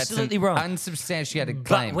be absolutely That's an wrong. unsubstantiated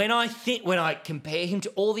claim. But when I compare him to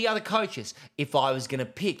all the other coaches, if I was going to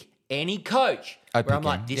pick any coach, I'd where I'm pick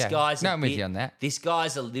like, him. this Yeah. guy's No, a I'm with bit- you on that. This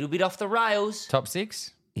guy's a little bit off the rails. Top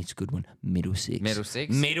 6? It's a good one. Middle 6. Middle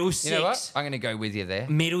 6? Middle 6. You know what? I'm going to go with you there.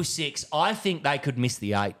 Middle 6. I think they could miss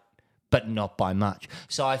the 8, but not by much.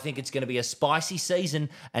 So I think it's going to be a spicy season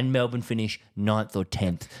and Melbourne finish 9th or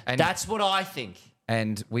 10th. And- That's what I think.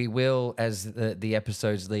 And we will, as the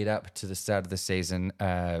episodes lead up to the start of the season,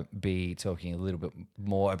 be talking a little bit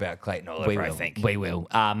more about Clayton Oliver, I think. We will.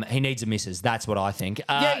 He needs a missus. That's what I think.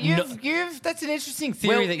 That's an interesting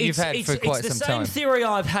theory that you've had for quite it's some the time. same theory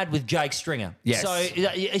I've had with Jake Stringer. Yes. So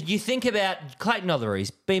you think about Clayton Oliver.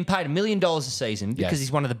 He's being paid $1 million a season because Yes.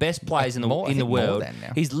 he's one of the best players in the More- I in the think more world. than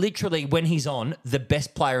now. He's literally, when he's on, the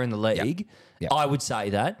best player in the league. Yep. I would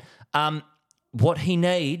say that. What he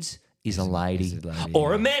needs is a lady, is a lady, or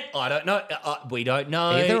yeah. a man. I don't know. We don't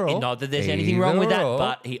know. Either or. Not that there's anything wrong with that, Either or.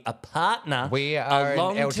 but a partner. We are a an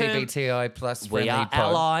long-term- LGBTI plus we friendly are pod.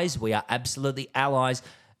 allies. We are absolutely allies.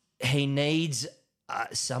 He needs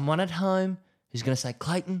someone at home who's going to say,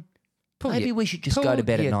 Clayton, maybe we should just go to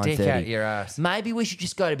bed at Pull your dick out 9:30. your ass. Maybe we should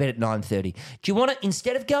just go to bed at 9:30. Do you want to,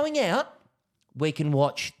 instead of going out, we can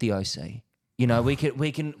watch the OC. You know, we can.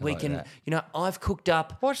 that. You know, I've cooked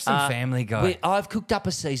up. Watch some Family Guy. I've cooked up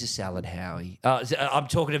a Caesar salad, Howie. I'm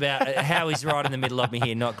talking about Howie's right in the middle of me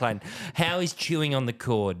here, not Clayton. Howie's chewing on the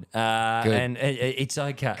cord, and it's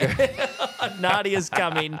okay. Nadia's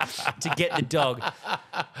come in to get the dog.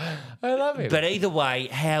 I love it. But either way,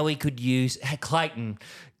 Clayton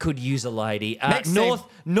could use a lady. Next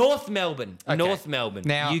North Melbourne. Okay. North Melbourne.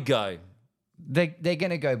 Now- you go. They're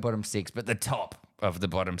going to go bottom 6, but the top of the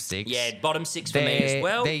bottom 6. Yeah, bottom 6 for me as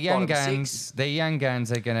well. Their young Bottom guns. 6. Their young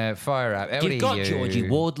guns are going to fire up. LDU. You've got Georgie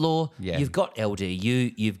Wardlaw, Yeah. you've got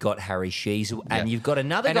LDU, you've got Harry Sheasel, and you've got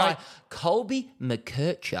another guy, Colby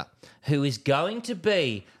McKercher, who is going to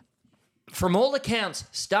be, from all accounts,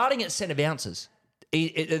 starting at centre bounces.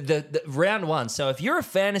 The round one. So if you're a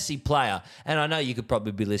fantasy player, and I know you could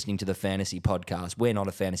probably be listening to the fantasy podcast. We're not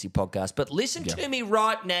a fantasy podcast, but listen to me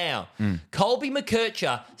right now. Colby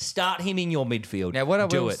McKercher, start him in your midfield. Now, what I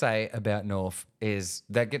will say about North is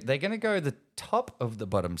they're going to go the top of the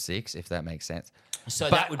bottom 6, if that makes sense. So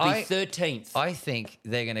But that would be 13th. I think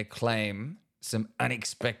they're going to claim some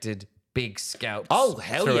unexpected big scalps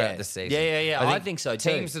hell throughout yeah. the season. Yeah. I think so too.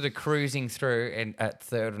 Teams that are cruising through and at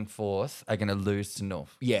 3rd and 4th are going to lose to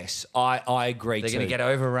North. Yes, I agree They're too. going to get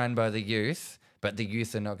overrun by the youth, but the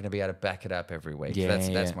youth are not going to be able to back it up every week. Yeah,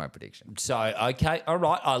 That's my prediction. So, okay, all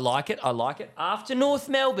right, I like it. After North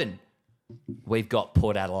Melbourne, we've got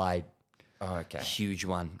Port Adelaide. Oh, okay. Huge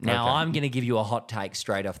one. Now, Okay. I'm going to give you a hot take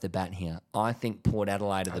straight off the bat here. I think Port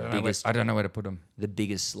Adelaide are the biggest. I don't know where to put them. The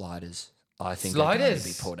biggest sliders. I think Sliders? they're going to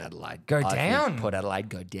be Port Adelaide. Go I think down? Port Adelaide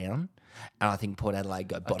go down, and I think Port Adelaide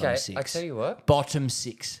go bottom Okay, 6. I tell you what. Bottom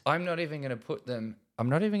 6. I'm not even going to put them. I'm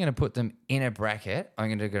not even going to put them in a bracket. I'm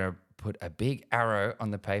going to put a big arrow on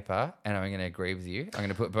the paper, and I'm going to agree with you. I'm going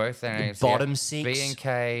to put both their names. bottom here. 6.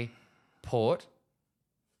 B&K, Port.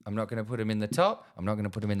 I'm not going to put them in the top. I'm not going to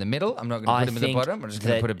put them in the middle. I'm not going to put them in the bottom. I'm just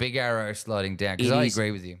going to put a big arrow sliding down because I agree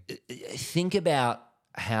with you. Think about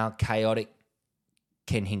how chaotic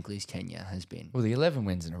Ken Hinckley's tenure has been. Well, the 11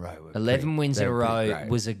 wins in a row. 11 wins in a row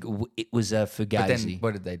was a But then fugazi.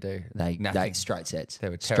 what did they do? They Nothing. straight sets. They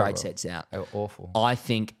were straight terrible. sets out. They were awful. I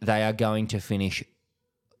think they are going to finish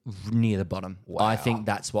near the bottom. Wow. I think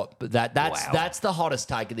that's that's the hottest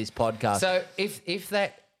take of this podcast. So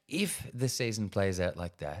if the season plays out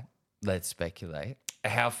like that, let's speculate.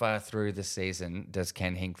 How far through the season does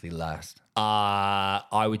Ken Hinckley last?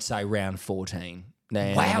 I would say round 14.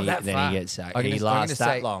 Then that then far. he gets sacked. I'm He gonna lasts that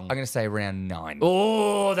say- long. I'm going to say round 9.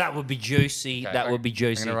 Oh, that would be juicy. Okay, that would be I'm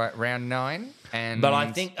juicy. going to write round 9 and But I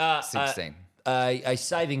think 16. A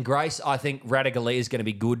saving grace. I think Radigalia is going to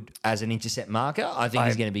be good as an intercept marker. I think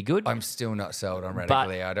he's going to be good. I'm still not sold on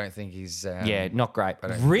Radigalia. I don't think he's... yeah, not great.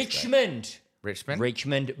 don't think he's Richmond.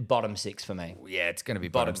 Richmond? Bottom 6 for me. Yeah, it's going to be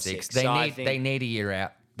bottom 6. So I think- They need a year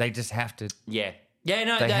out. They just have to... Yeah. Yeah,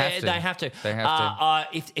 no, They they have to. have to. They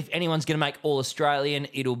have to. If anyone's going to make All-Australian,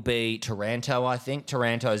 it'll be Taranto, I think.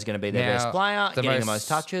 Taranto is going to be their best player, getting the most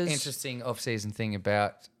touches. Interesting off-season thing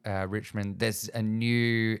about Richmond, there's a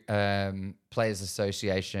new Players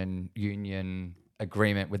Association union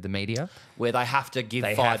agreement with the media. Where they have to give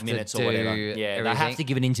They 5 have to minutes or do whatever. Yeah, they have everything. to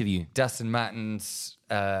give an interview. Dustin Martin's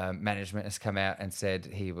management has come out and said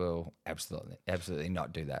he will absolutely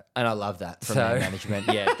not do that. And I love that from So- their management.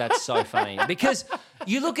 Yeah, that's so funny. Because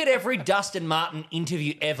you look at every Dustin Martin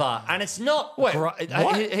interview ever, and it's not... Wait, great.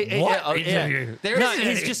 what interview? There No, isn't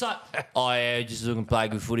he's any. just like, just looking to play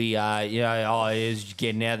good footy. He's just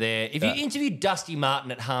getting out there. If you interview Dusty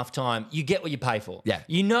Martin at halftime, you get what you pay for. Yeah.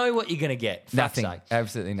 You know what you're going to get. Fuck's Nothing. sake.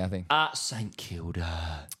 Absolutely nothing. St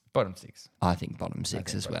Kilda. Bottom 6. I think bottom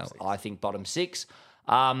 6 as well. bottom 6. I think bottom 6.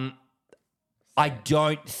 I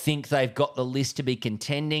don't think they've got the list to be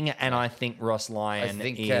contending, and I think Ross Lyon I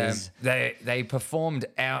think is... they performed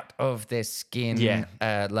out of their skin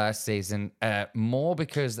last season, more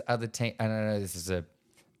because other teams, I don't know, this is a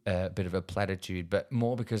bit of a platitude, but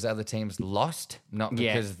more because other teams lost, not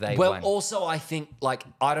because they won. Also, I think,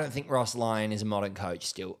 I don't think Ross Lyon is a modern coach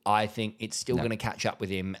still. I think it's still going to catch up with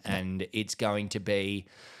him, and it's going to be...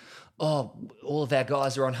 Oh, all of our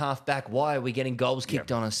guys are on half back. Why are we getting goals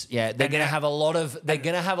kicked on us? Yeah, they're going to have a lot of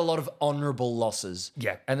honourable losses.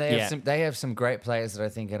 Yeah, and they have some great players that I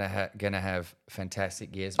think are going to have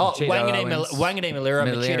fantastic years. Oh, Machito Owens, Wangani Malira,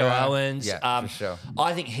 Machito Owens. Yeah, for sure.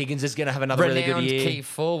 I think Higgins is going to have another really good year.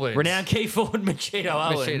 Renowned key forward,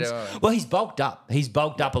 Machito Owens. Well, he's bulked up. He's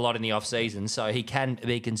bulked up a lot in the off-season, so he can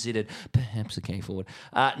be considered perhaps a key forward.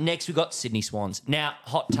 Next, we've got Sydney Swans. Now,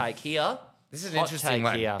 hot take here. This is an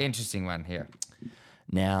interesting one here.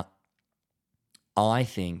 Now, I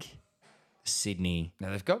think Sydney Now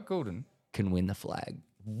they've got Goulden. can win the flag.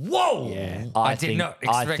 Whoa! Yeah, I did not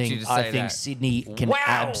expect you to say I think that. Sydney can Wow.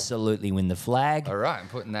 absolutely win the flag. All right, I'm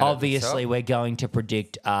putting that Obviously, at the we're going to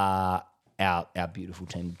predict our beautiful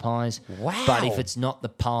team, the Pies. Wow. But if it's not the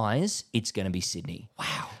Pies, it's going to be Sydney. top.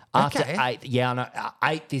 Wow. After Okay. 8th, yeah, I know,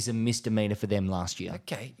 8th is a misdemeanor for them last year.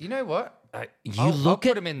 Okay, you know what? You look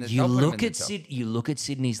at at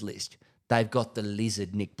Sydney's list. They've got the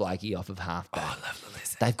lizard Nick Blakey off of halfback. I love the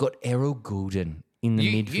lizard. They've got Errol Goulden in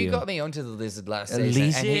the midfield. You got me onto the lizard last A season.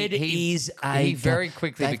 lizard and he he very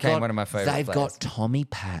quickly they've became got- one of my favorite They've players. got Tommy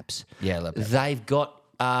Paps. Yeah, I love that. They've got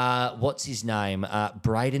what's his name?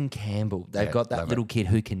 Braden Campbell. They've Yeah, got that love little kid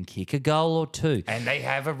who can kick a goal or two. And they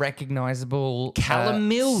have a recognisable Callum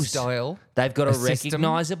Mills style. They've got a system.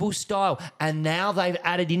 recognisable style, and now they've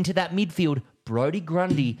added into that midfield Brodie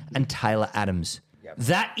Grundy and Taylor Adams.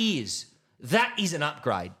 That is an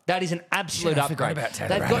upgrade. That is an absolute Shit, I forgot upgrade. about Taylor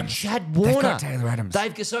They've got Adams. Chad Warner. They've got Taylor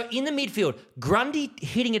Adams. So in the midfield, Grundy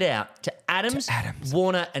hitting it out to Adams, Adams.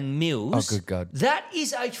 Warner, and Mills. Oh, good God. That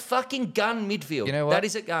is a fucking gun midfield. You know what? That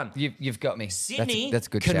is a gun. You've got me. Sydney that's a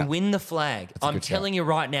good can shout. win the flag. I'm good telling you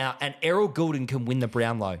right now, and Errol Goulden can win the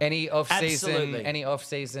Brownlow. Any Absolutely.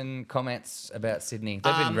 off-season comments about Sydney?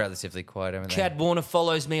 They've been relatively quiet, haven't they? Chad Warner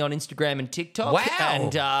follows me on Instagram and TikTok. Wow.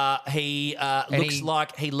 And he looks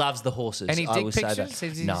like he loves the horses. any I dick will say that. pictures?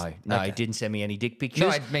 Is he- No, Okay. he didn't send me any dick pictures. No,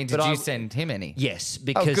 I mean, did but you send him any? Yes,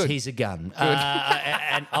 because good. he's a gun.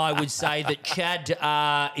 And I would say that Chad,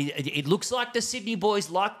 it looks like the Sydney boys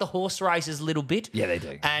like the horse races a little bit. Yeah, they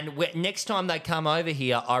do. And next time they come over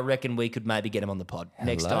here, I reckon we could maybe get them on the pod.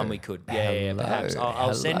 Next time we could. Yeah, perhaps.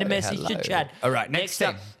 I'll send a message to Chad. All right, next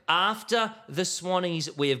up, team. after the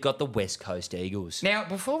Swannies, we have got the West Coast Eagles. Now,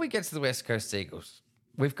 before we get to the West Coast Eagles,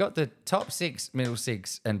 we've got the top 6, middle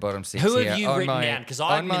 6, and bottom 6. Who have here you on written my- down? 'Cause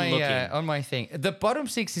I've on been my, looking. on my thing. The bottom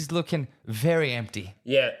 6 is looking very empty.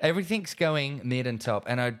 Yeah. Everything's going mid and top,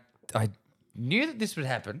 and I knew that this would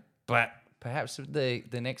happen, but perhaps with the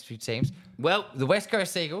next few teams. Well, The West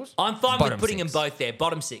Coast Eagles. I'm fine with bottom putting 6. them both there.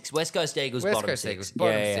 Bottom 6. West Coast Eagles, West bottom Coast 6. Eagles,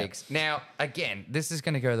 bottom Yeah. 6. Now, again, this is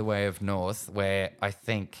going to go the way of North, where I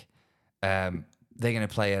think they're going to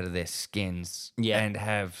play out of their skins and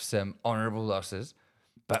have some honourable losses,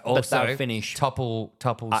 but also they'll finish- topple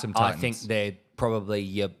some I Titans. think they're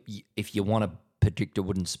probably, if you want to predict a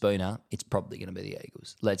wooden spooner, it's probably going to be the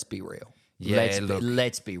Eagles. Let's be real. Yeah, look.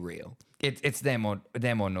 Let's be real. it's them or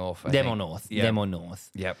North. I Them think. or North. Yep. Them or North.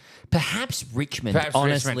 Yep. Perhaps Richmond, Perhaps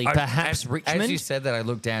honestly. Richmond. Perhaps Richmond. As you said that, I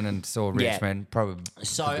looked down and saw Yeah. Richmond. Probably.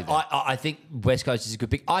 So I think West Coast is a good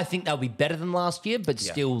pick. I think they'll be better than last year, but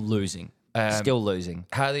still losing. Still losing.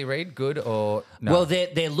 Harley Reid, good or no? Well,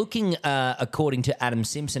 they're looking, according to Adam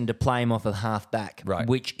Simpson, to play him off of half back, Right.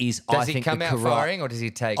 which is does I he think come the out correct- firing or does he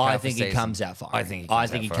take? I half a think he season? comes out firing. I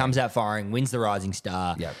think he comes out firing, wins the Rising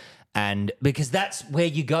Star. Yep. And because that's where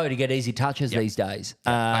you go to get easy touches these days.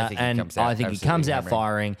 I think he and comes out I think he absolutely comes out hammering.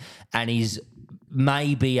 firing, and he's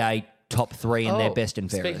maybe a top 3 in their best and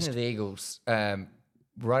Speaking fairest. of the Eagles,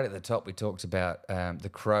 right at the top, we talked about the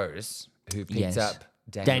Crows who picked Yes. up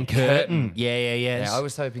Dan Daniel Curtin. Yeah. Now, I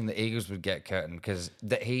was hoping the Eagles would get Curtin because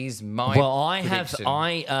he's my Well, I prediction.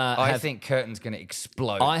 have think Curtin's going to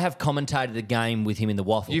explode. I have commentated a game with him in the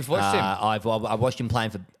Waffle. You've watched him? I watched him playing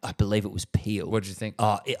for, I believe it was Peel. What'd you think?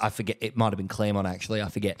 I forget. It might have been Claremont, actually. I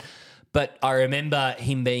forget. But I remember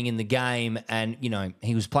him being in the game and,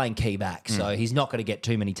 he was playing key back. So he's not going to get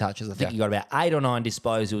too many touches. I think he got about 8 or 9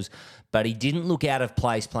 disposals. But he didn't look out of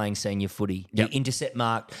place playing senior footy. Yep. The intercept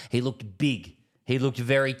mark, he looked big. He looked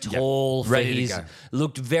very tall for Ready to his... go.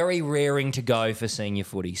 Looked very raring to go for senior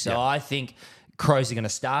footy. So I think Crows are going to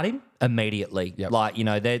start him immediately. Yep.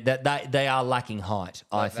 They are lacking height,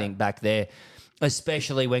 I think, back there.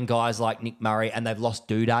 Especially when guys like Nick Murray, and they've lost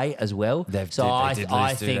Duday as well. They did I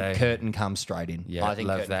lose think Duday. Curtin comes straight in. Yeah, I think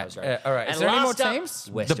love Curtin that. comes straight in. All right, And is there any more last up, teams?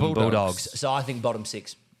 Western The Bulldogs. Bulldogs. So I think bottom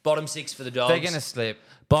 6. Bottom 6 for the Dogs. They're going to slip.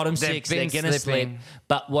 Bottom They've 6, they're been going to slip. slipping.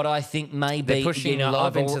 But what I think maybe... They're pushing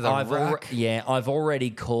Love into the ruck. I've already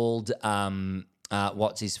called,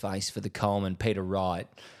 what's his face for the Coleman, Peter Wright.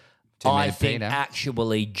 I think Peter.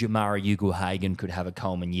 actually Jamara Ugle-Hagan could have a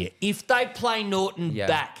Coleman year. If they play Norton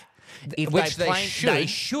back... Which they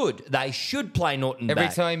should. They should play Norton Every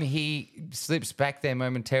back. time he slips back there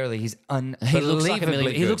momentarily, he's He unbelievably looks like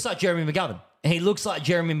good. He looks like Jeremy McGovern. He looks like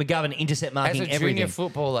Jeremy McGovern, intercept As marking a junior everything.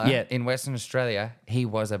 footballer in Western Australia, he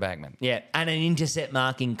was a backman. Yeah, and an intercept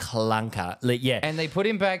marking clunker. Yeah. And they put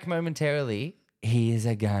him back momentarily. He is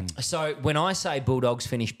a gun. So when I say Bulldogs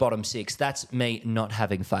finish bottom 6, that's me not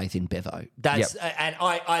having faith in Bevo. That's and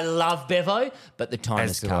I love Bevo, but the time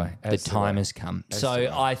has come. The time has come.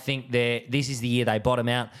 So I think this is the year they bottom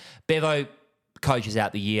out. Bevo coaches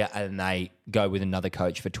out the year and they go with another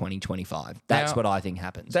coach for 2025. That's Now, what I think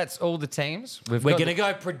happens. That's all the teams. We're going to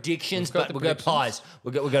go predictions, but we'll go pies.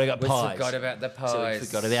 We're going to go pies. We forgot about the pies. So we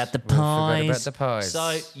forgot about the pies. We forgot about the pies.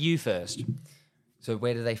 So you first. So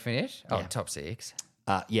where do they finish? Oh, Yeah. top 6.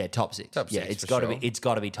 Top six. Top yeah, six it's for got to sure. be. It's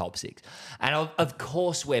got to be top 6. And of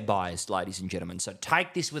course we're biased, ladies and gentlemen. So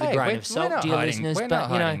take this with a grain of salt, dear listeners. We're but not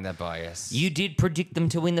hiding the bias. you did predict them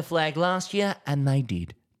to win the flag last year, and they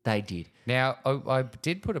did. They did. Now, I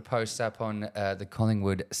did put a post up on the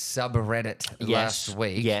Collingwood subreddit last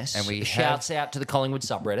week. Yes. And we shouts out to the Collingwood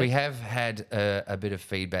subreddit. We have had a bit of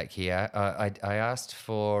feedback here. I asked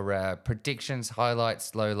for predictions,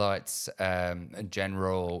 highlights, lowlights,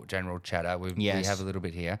 general chatter. We have a little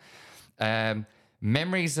bit here.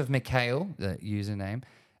 Memories of Mikhail, the username.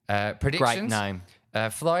 Predictions. Great name.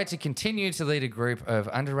 Fly to continue to lead a group of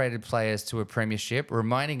underrated players to a premiership,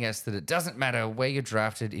 reminding us that it doesn't matter where you're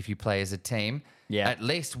drafted if you play as a team. Yeah. At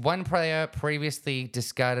least one player previously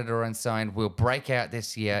discarded or unsigned will break out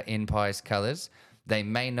this year in Pies colours. They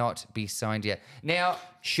may not be signed yet. Now,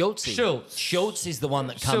 Schultz is the one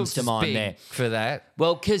that comes Schultz to is mind big there. for that.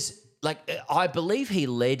 Well, because I believe he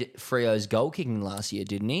led Frio's goal kicking last year,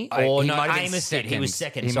 didn't he? He Or no, might have been Amos did. He was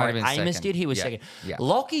second. second. He might Sorry, have been Amos second. did. He was Yeah, second. yeah.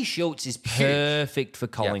 Lockie Schultz is perfect for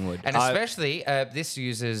Collingwood. And especially this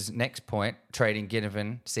user's next point, trading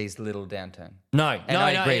Ginnivan sees little downturn. I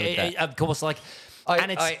agree with that. Of course, I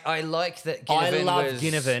like that Ginnivan I love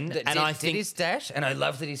Ginnivan, that and I think did his dash, and I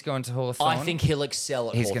love that he's going to Hawthorn. I think he'll excel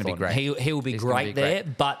at He's gonna be Hawthorn. great. He will be He's gonna great be there.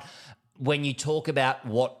 great. But when you talk about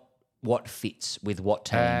what fits with what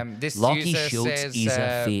team, This Lockie user Schultz says, is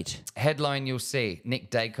a fit. Headline you'll see: Nick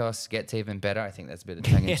Dacos gets even better. I think that's a bit of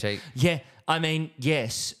tongue in cheek. Yeah, I mean,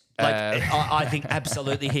 yes. I think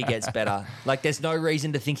absolutely he gets better. There's no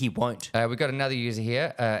reason to think he won't. We've got another user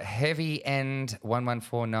here, Heavy End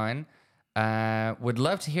 1149. Would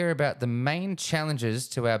love to hear about the main challenges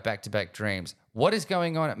to our back-to-back dreams. What is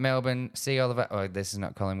going on at Melbourne? See Oliver. Oh, this is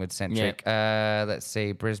not Collingwood centric. Let's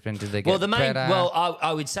see Brisbane. Did they get better?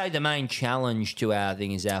 I would say the main challenge to our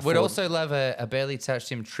thing is our. Would also love a barely touched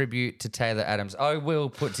him tribute to Taylor Adams. I will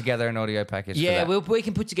put together an audio package. Yeah, for that. we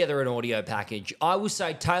can put together an audio package. I will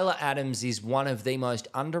say Taylor Adams is one of the most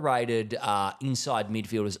underrated inside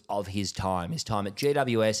midfielders of his time. His time at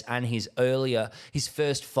GWS and his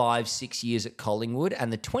first 5-6 years at Collingwood,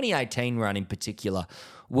 and the 2018 run in particular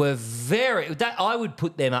were I would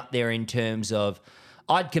put them up there in terms of,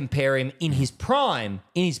 I'd compare him in his prime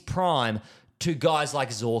to guys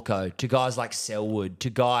like Zorko, to guys like Selwood, to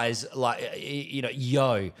guys like,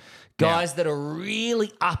 Yo, guys that are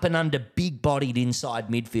really up and under, big-bodied inside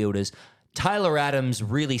midfielders. Taylor Adams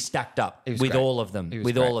really stacked up with great. all of them.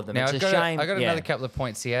 Now, It's a shame. I got another couple of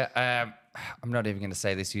points here. I'm not even going to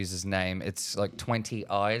say this user's name. It's like 20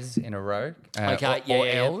 I's in a row. Or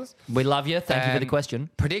L's. We love you. Thank you for the question.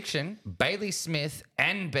 Prediction, Bailey Smith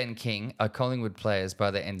and Ben King are Collingwood players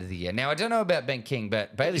by the end of the year. Now, I don't know about Ben King,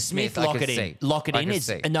 but Bailey Smith, I lock could it in. see. Lock it I in. could It's,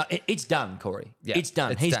 see. no, it's done, Corey. Yeah, it's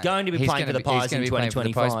done. it's He's done. going to be He's playing for gonna the be- he's Pies in gonna be playing for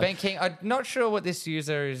the 2025. Pies. Ben King, I'm not sure what this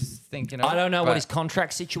user is thinking of. I don't know what but- his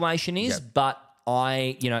contract situation is, Yep. but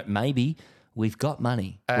maybe we've got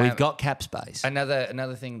money. We've got cap space.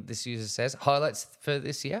 Another thing this user says, highlights for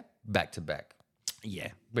this year, back to back. Yeah.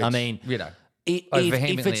 Which, I mean, I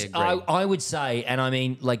vehemently agree. I would say, and I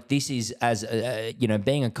mean, this is as,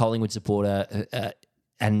 being a Collingwood supporter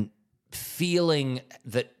and feeling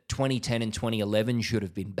that 2010 and 2011 should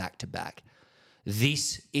have been back to back.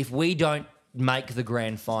 If we don't make the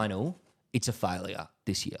grand final, it's a failure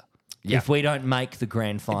this year. Yeah. If we don't make the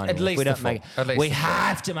grand final, At least if we the don't four. make At least we the four.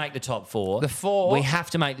 have to make the top four. The four. We have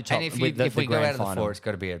to make the top. And if grand we go out of the final. four, it's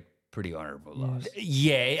got to be a pretty honourable loss.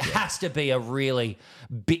 Yeah, it has to be a really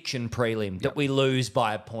bitchin' prelim that we lose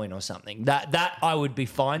by a point or something. That I would be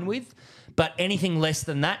fine with, but anything less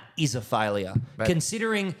than that is a failure.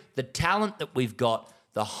 Considering the talent that we've got,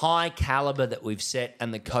 the high caliber that we've set,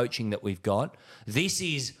 and the coaching that we've got,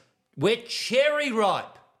 we're cherry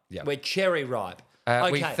ripe. Yeah. We're cherry ripe.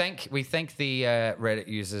 Okay. We thank the Reddit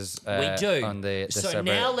users. We do. On the so subreddit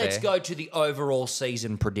now let's there. go to the overall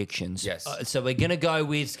season predictions. Yes. So we're going to go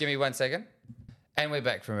with... Just give me 1 second. And we're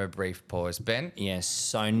back from a brief pause, Ben. Yes.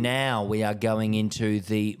 So now we are going into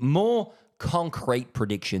the more concrete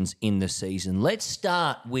predictions in the season. Let's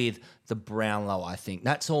start with the Brownlow, I think.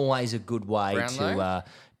 That's always a good way Brownlow? to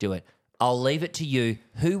do it. I'll leave it to you.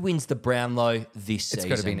 Who wins the Brownlow this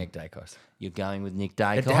season? It's got to be Nick Dacos. You're going with Nick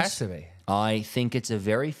Dacos? It has to be. I think it's a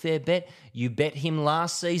very fair bet. You bet him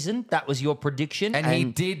last season. That was your prediction. And he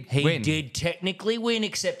did win. He did technically win,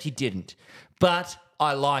 except he didn't. But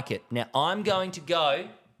I like it. Now, I'm going to go...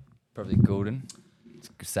 Probably Goulden.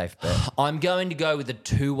 safe bet. I'm going to go with a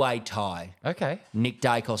two-way tie. Okay. Nick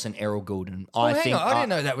Dacos and Errol Goulden. I didn't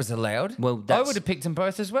know that was allowed. Well, I would have picked them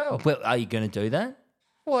both as well. Well, are you going to do that?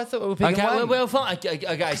 Well, I thought we were picking Okay, one. well, fine.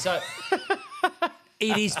 Okay, so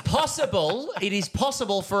it is possible. It is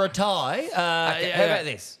possible for a tie. How about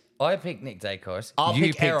this? I picked Nick Dacos. I'll you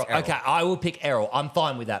pick picked Errol. Okay, I will pick Errol. I'm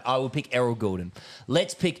fine with that. I will pick Errol Goulden.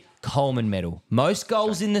 Let's pick Coleman medal. Most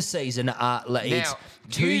goals in the season are. It's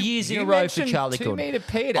 2 years in a row for Charlie Goulden. 2 metre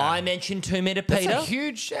Peter. I mentioned 2 metre Peter. That's a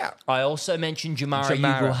huge shout. I also mentioned Jamara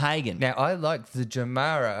Ugle-Hagan. Now, I like the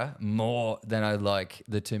Jamara more than I like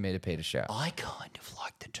the 2 metre Peter shout. I kind of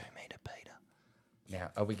like the 2 metre Peter.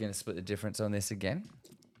 Now, are we going to split the difference on this again?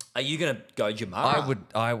 Are you going to go Jamara?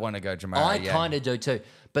 I want to go Jamara. I kind of do too.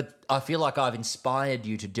 But I feel like I've inspired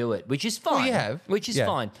you to do it, which is fine. Well, you have. Which is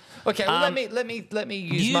fine. Okay, well, let me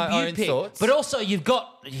use my own thoughts. But also, you've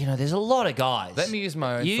got, there's a lot of guys. Let me use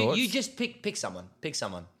my own thoughts. You just pick someone. Pick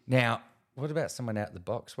someone. Now, what about someone out the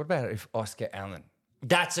box? What about if Oscar Allen?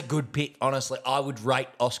 That's a good pick, honestly. I would rate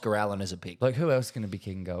Oscar Allen as a pick. Like, who else is going to be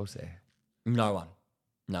kicking goals there? No one.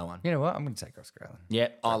 No one. You know what? I'm going to take Oscar Allen. Yeah,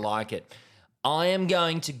 I like it. I am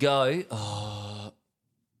going to go...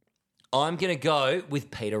 I'm going to go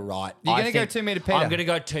with Peter Wright. You're going to go 2 metre Peter? I'm going to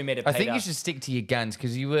go 2 metre Peter. I think you should stick to your guns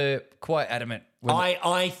because you were quite adamant.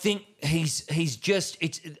 I think he's just...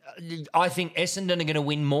 I think Essendon are going to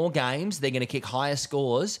win more games. They're going to kick higher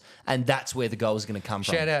scores, and that's where the goal is going to come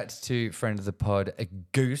from. Shout out to friend of the pod,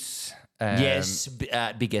 Goose. Yes,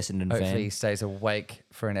 big Essendon fan. Hopefully he stays awake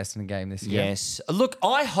for an Essendon game this year. Yes. Look,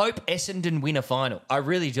 I hope Essendon win a final. I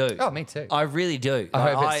really do. Oh, me too. I really do.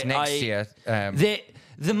 I hope it's next year.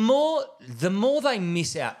 The more they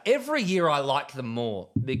miss out, every year I like them more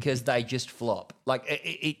because they just flop. Like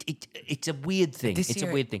it's a weird thing. It's a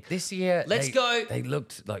weird thing. This year, let's go. They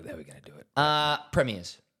looked like they were going to do it.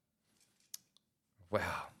 Premiers. Wow.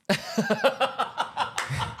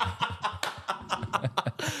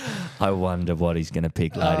 I wonder what he's going to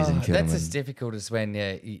pick, ladies and gentlemen. That's as difficult as when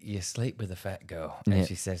you sleep with a fat girl and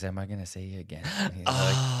she says, "Am I going to see you again?" And you're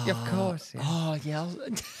like, of course. Yeah. Oh yeah.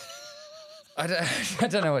 I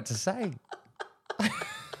don't know what to say.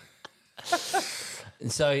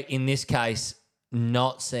 So in this case,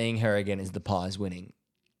 not seeing her again is the Pies winning.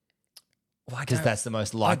 Because that's the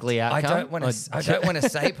most likely outcome. I don't want to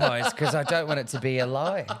say Pies because I don't want it to be a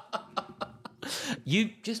lie. You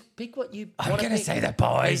just pick what you want to pick. I'm going to say the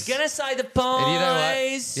Pies. He's going to say the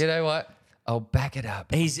Pies. And you know what? I'll back it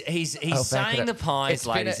up. He's saying the Pies,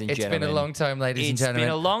 ladies and gentlemen. It's been a long time, ladies and gentlemen. It's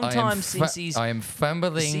been a long time since he's... I am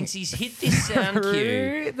fumbling... Since he's hit this sound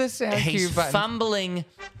cue. The sound cue he's button. fumbling.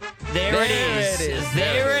 There it is.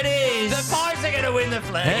 There it is. The Pies are going to win the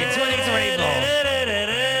flag in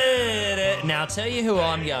 2024. Now, I'll tell you who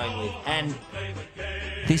I'm going with. And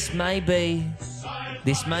this may be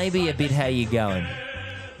a bit how you're going.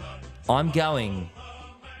 I'm going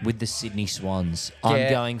with the Sydney Swans. I'm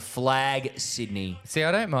going flag Sydney. See,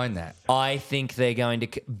 I don't mind that. I think they're going to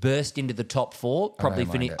burst into the top four, probably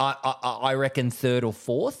finish, I reckon third or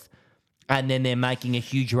fourth, and then they're making a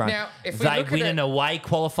huge run. Now, if we they win an away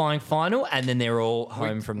qualifying final, and then they're all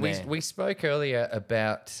home from there. We spoke earlier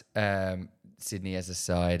about Sydney as a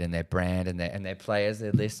side and their brand and their players,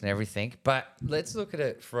 their list and everything, but let's look at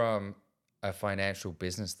it from a financial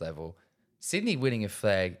business level. Sydney winning a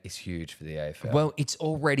flag is huge for the AFL. Well, it's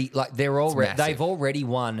already like they've already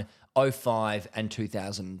won 05 and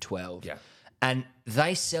 2012. Yeah. And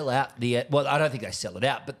they sell out I don't think they sell it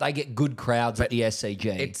out, but they get good crowds at the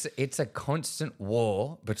SCG. It's a constant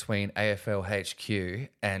war between AFL HQ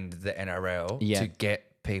and the NRL to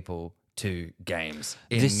get people to games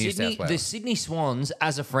in New South Wales. The Sydney Swans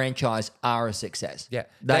as a franchise are a success. Yeah.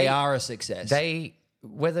 They are a success.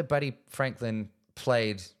 Whether Buddy Franklin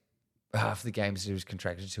played half the games he was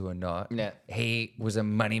contracted to or not, he was a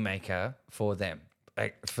moneymaker for them.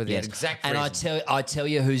 For the exact reason. And I tell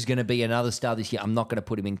you who's going to be another star this year. I'm not going to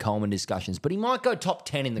put him in Coleman discussions, but he might go top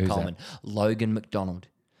 10 in the Coleman. Logan McDonald.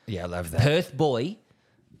 Yeah, I love that. Perth boy.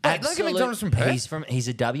 Logan McDonald's from Perth? He's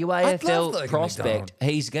a WAFL prospect.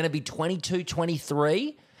 He's going to be 22,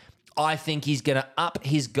 23. I think he's going to up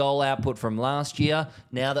his goal output from last year.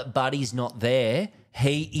 Now that Buddy's not there,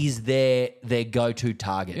 he is their go-to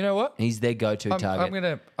target. You know what? He's their go-to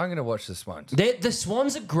target. I'm gonna watch the Swans. The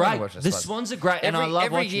Swans are great. The Swans are great, and I love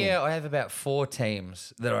watching every year. them. I have about 4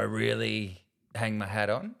 teams that I really hang my hat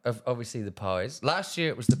on. Obviously, the Pies. Last year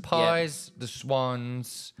it was the Pies, the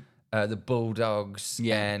Swans, the Bulldogs,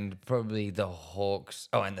 and probably the Hawks.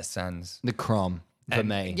 Oh, and the Suns. The Crom for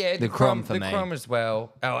me. Yeah, the Crom for me. The Crom as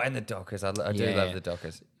well. Oh, and the Dockers. I do love the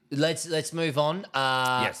Dockers. Let's move on.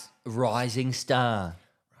 Yes. Rising Star.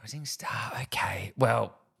 Rising star. Okay.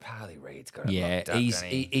 Well, Harley Reid's got it locked up, he's doesn't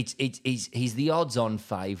he? he's the odds-on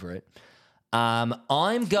favourite. I'm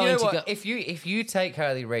going You know to what? go. If you take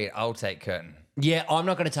Harley Reid, I'll take Curtin. Yeah, I'm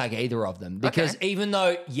not going to take either of them because even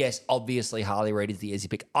though, yes, obviously Harley Reid is the easy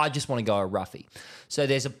pick, I just want to go a roughie. So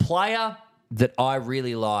there's a player that I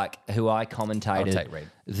really like who I commentated I'll take Reid.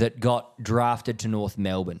 that got drafted to North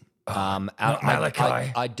Melbourne. Not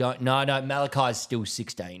Malachi. I don't. No, Malachi's still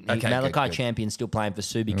 16. Okay, Malachi good. Champion's still playing for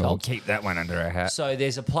Subi We'll Colts. keep that one under our hat. So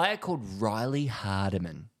there's a player called Riley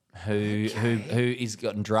Hardiman who is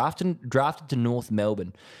gotten drafted to North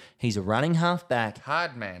Melbourne. He's a running halfback.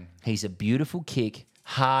 Hard man. He's a beautiful kick.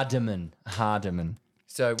 Hardiman.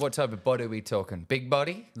 So what type of body are we talking? Big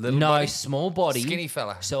body? Little No, body? small body. Skinny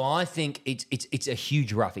fella. So I think it's a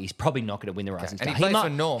huge roughie. He's probably not going to win the Rising And Star. he plays might, for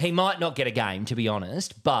North. He might not get a game, to be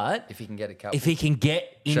honest, but If he can get a couple. if he can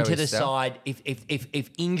get Show into his the stuff. side, if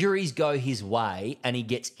injuries go his way and he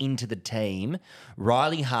gets into the team,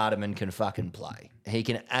 Riley Hardiman can fucking play. He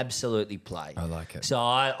can absolutely play. I like it. So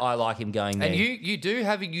I like him going there. And you do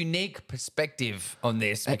have a unique perspective on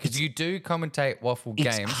this because you do commentate waffle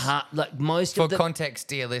it's games. hard, like most For of the context,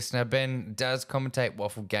 dear listener, Ben does commentate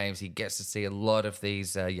waffle games. He gets to see a lot of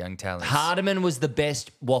these young talents. Hardiman was the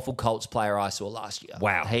best Waffle Colts player I saw last year.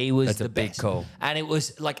 Wow. He was That's the a big best. call. And it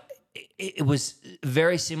was like, it was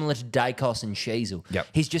very similar to Dacos and Sheasel. Yep.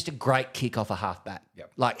 He's just a great kick off a halfback.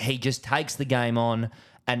 Yep. Like he just takes the game on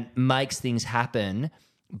and makes things happen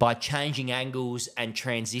by changing angles and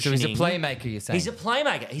transitioning. So he's a playmaker, you're saying? He's a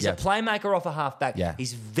playmaker. He's Yeah. a playmaker off a halfback. Yeah.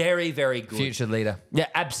 He's very, very good. Future leader. Yeah,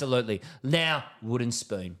 absolutely. Now, wooden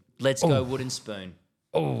spoon. Let's go wooden spoon.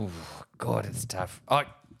 Oh, God, it's tough.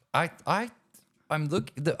 I'm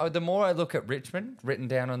the more I look at Richmond written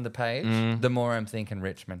down on the page, the more I'm thinking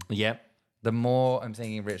Richmond. Yep. The more I'm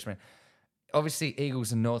thinking Richmond. Obviously,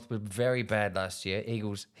 Eagles and North were very bad last year.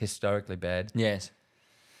 Eagles historically bad. Yes.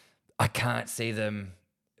 I can't see them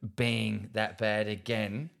being that bad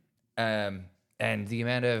again. And the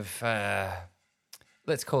amount of,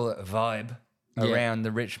 let's call it vibe around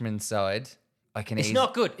the Richmond side, I can It's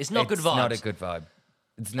not good. It's not good It's not vibes. a good vibe.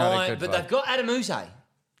 It's not a good But vibe. they've got Adam Uze.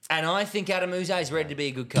 And I think Adam Uze is ready to be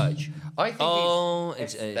a good coach. I think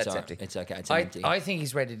it's that's all right. empty. It's okay. It's I, empty. I think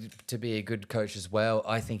he's ready to be a good coach as well.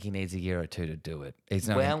 I think he needs a year or two to do it. He's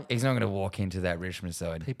not. Well- he's not going to walk into that Richmond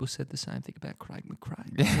side. People said the same thing about Craig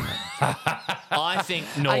McRae. I think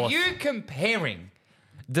North. Are you comparing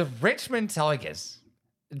the Richmond Tigers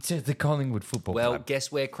to the Collingwood Football Well, Club?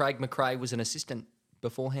 guess where Craig McRae was an assistant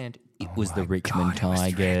beforehand? It was the my Richmond God, it was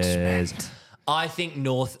Tigers. Richmond. I think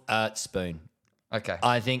North Spoon. Okay.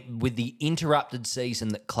 I think with the interrupted season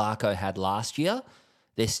that Clarko had last year,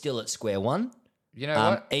 they're still at square one. You know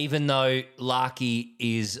what? Even though Larky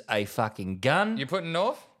is a fucking gun. You're putting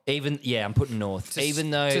North? I'm putting North. Even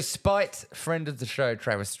though Despite friend of the show,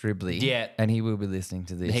 Travis Stribley. Yeah. And he will be listening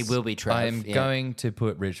to this. He will be, Trav, I'm yeah. going to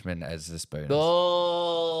put Richmond as the spoon.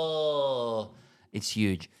 oh, it's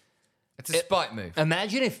huge. It's a spite move.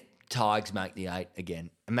 Imagine if Tigers make the 8 again.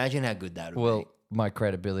 Imagine how good that would Well, be. my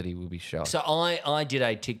credibility will be shot. So I did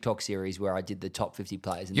a TikTok series where I did the top 50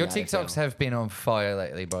 players in Your the TikToks AFL. have been on fire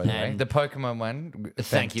lately, by the way. And- The Pokemon one,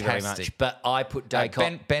 Thank you very fantastic. much. But I put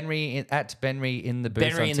Dacos. Benry at Benry in the booth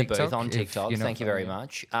Benry on in the TikTok. booth on if TikTok. you're not Thank you very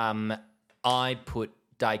following much. I put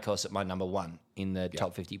Dacos at my number 1 in the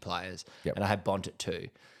top 50 players, Yep. and I had Bont at 2.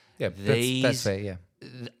 Yeah, that's fair, yeah.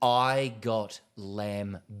 I got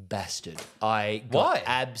lambasted. I got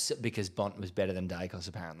because Bont was better than Dacos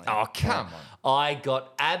apparently. Oh, come on. I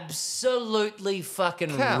got absolutely fucking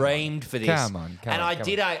Come on. reamed for this. Come on. And I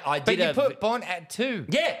did But you put Bond at 2.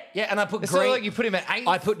 yeah, and I put It's green. not like you put him at 8.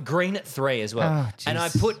 I put green at 3 as well. Oh, and I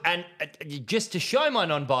Jesus. put just to show my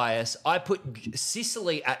non-bias, I put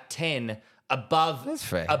Sicily at 10 above That's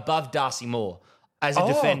fair. above Darcy Moore as a Oh,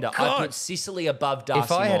 defender. I God. put Sicily above Darcy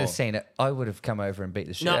If I Moore. had seen it, I would have come over and beat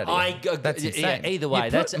the shit No, out of you. That's insane. either way,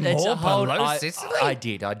 You that's put a more whole. below Sicily? I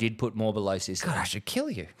did put more below Sicily. God, I should kill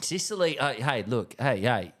you. Sicily. Hey, look.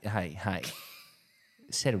 Hey.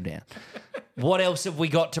 Settle down. What else have we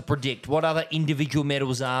got to predict? What other individual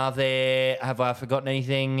medals are there? Have I forgotten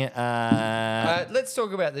anything? Let's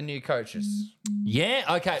talk about the new coaches. Yeah.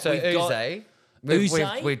 Okay. So we've got Uze,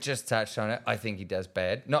 Uze? we've just touched on it. I think he does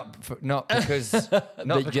bad. Not because just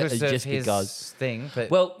of his because. thing. But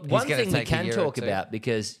Well, he's one gonna thing we take a can year or talk two. about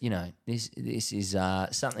because this is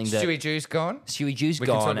something that Stewie Jew's gone. Stewie Jew's We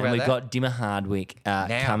can talk gone, and about we've that. got Dimmer Hardwick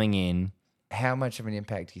coming in. How much of an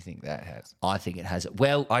impact do you think that has? I think it has.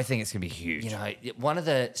 Well, I think it's going to be huge. you know, one of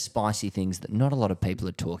the spicy things that not a lot of people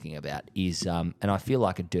are talking about is, and I feel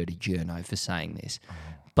like a dirty journo for saying this,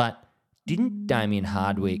 but didn't Damien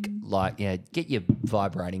Hardwick, get your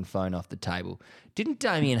vibrating phone off the table. Didn't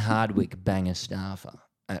Damien Hardwick bang a staffer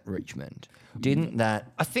at Richmond? Didn't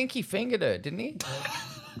that... I think he fingered her, didn't he?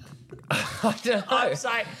 I don't know. I'm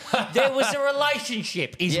saying there was a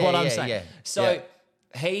relationship, is what I'm saying. Yeah. So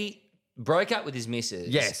he broke up with his missus.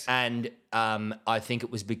 Yes. And I think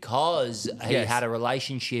it was because he had a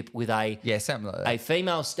relationship with something like that. a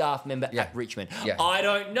female staff member at Richmond. Yeah. I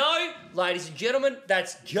don't know, ladies and gentlemen.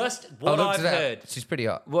 That's just what I've heard. She's pretty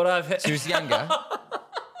hot. What I've heard. She was younger.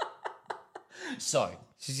 So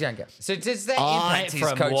She's younger. So does that impact his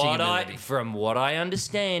coaching ability? From what I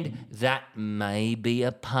understand, that may be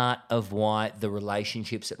a part of why the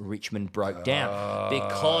relationships at Richmond broke down.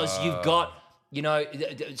 Because you've got,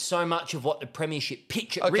 so much of what the premiership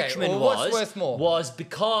pitch at Richmond what's worth more? was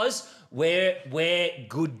because we're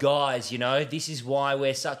good guys, This is why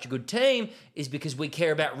we're such a good team, is because we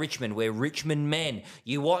care about Richmond. We're Richmond men.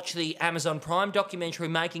 You watch the Amazon Prime documentary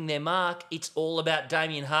Making Their Mark, it's all about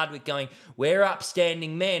Damien Hardwick going, we're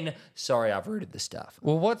upstanding men. Sorry, I've rooted the stuff.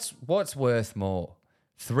 Well, what's worth more?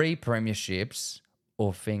 3 premierships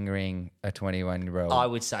or fingering a 21-year-old? I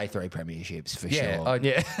would say 3 premierships for sure.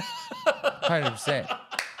 Yeah. 100%.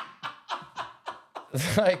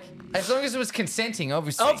 As long as it was consenting,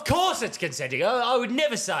 obviously. Of course it's consenting. I would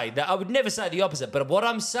never say that. I would never say the opposite. But what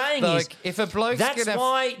I'm saying is, if a bloke's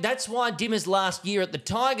that's why Dimmer's last year at the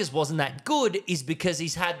Tigers wasn't that good, is because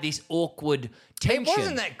he's had this awkward tension. It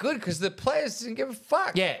wasn't that good because the players didn't give a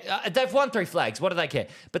fuck. Yeah, they've won 3 flags. What do they care?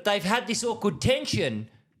 But they've had this awkward tension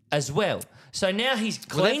as well. So now he's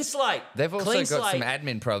clean slate. They've also clean got slate. some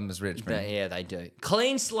admin problems, Richmond. Yeah, they do.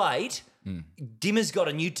 Clean slate. Dimmer's got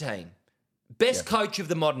a new team. Best coach of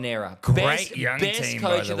the modern era. Great young best team,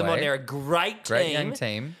 coach by the of the way. modern era. Great young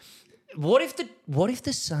team. What if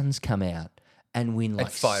the Suns come out and win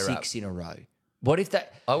like fire 6 in a row? What if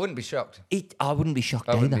that? I wouldn't be shocked. I wouldn't be shocked.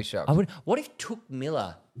 I wouldn't be shocked. What if Took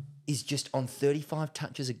Miller is just on 35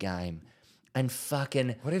 touches a game, and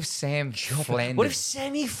fucking? What if Sam Flanders? What if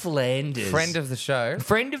Sammy Flanders, friend of the show,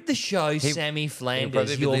 Sammy Flanders,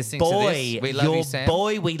 probably be your listening to boy, this. We love you,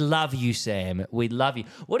 Sam. We love you, Sam. We love you.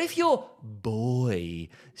 What if your boy,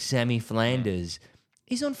 Sammy Flanders,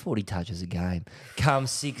 is on 40 touches a game? Come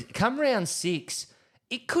round 6,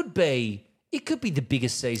 it could be the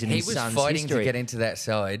biggest season in Suns history. He was fighting to get into that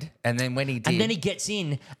side, and then when he did, and then he gets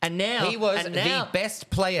in, and now he was the best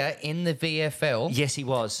player in the VFL. Yes, he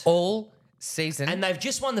was all season, and they've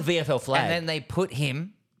just won the VFL flag. And then they put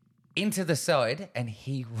him into the side, and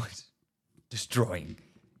he was destroying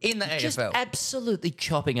in the just AFL. Absolutely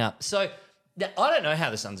chopping up. So I don't know how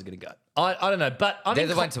the Suns are going to go. I don't know, but they're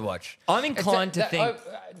the one to watch. I'm inclined to think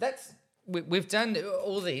we've done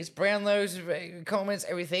all these Brownlow's comments,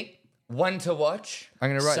 everything. One to watch. I'm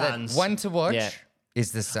going to write Suns. that. One to watch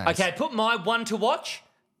is the Suns. Okay, put my one to watch,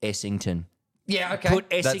 Essington. Yeah, okay. Put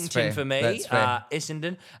That's Essington fair. for me, That's fair.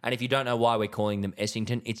 Essendon. And if you don't know why we're calling them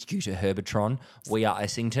Essington, it's due to Herbertron. We are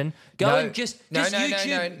Essington. Just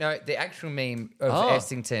YouTube. No. The actual meme of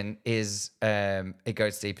Essington is it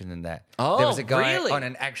goes deeper than that. Oh, there was a guy really? on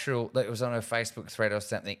it was on a Facebook thread or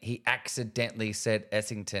something. He accidentally said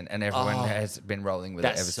Essington, and everyone has been rolling with it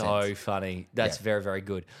ever That's since. so funny. That's very, very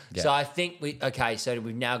good. Yeah. So I think so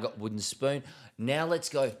we've now got Wooden Spoon. Now let's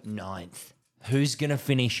go 9th. Who's going to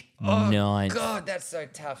finish 9th? God, that's so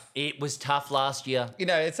tough. It was tough last year.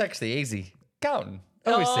 It's actually easy. Carlton.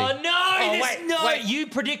 Obviously. Oh, no. Wait. You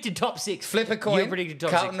predicted top 6. Flip a coin. You predicted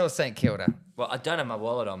top Carlton 6. or St Kilda? Well, I don't have my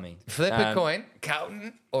wallet on me. Flip a coin.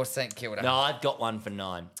 Carlton or St Kilda? No, I've got one for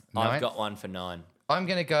 9. I've got one for 9. I'm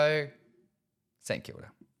going to go St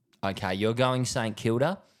Kilda. Okay, you're going St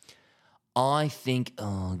Kilda. I think,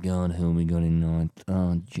 oh, God, who have we got in 9th?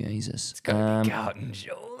 Oh, Jesus. It's got to be Carlton,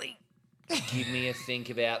 surely. Give me a think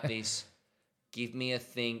about this. Give me a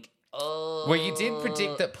think. Oh. Well, you did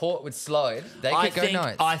predict that Port would slide. They could go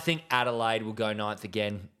 9th. I think Adelaide will go 9th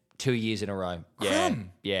again 2 years in a row. Yeah,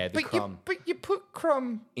 Crom. Yeah, the Crom. But you put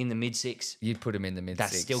Crom In the mid-6. You'd put him in the mid-6.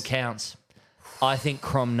 That still counts. I think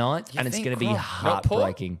Crom 9th, and it's think going to be Crom? Not Port?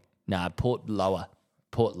 heartbreaking. No, Port lower.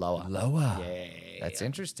 Lower. Yeah. That's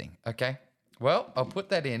interesting. Okay. Well, I'll put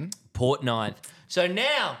that in. Port 9th. So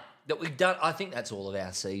now that we've done, I think that's all of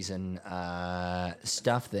our season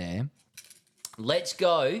stuff there. Let's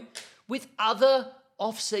go with other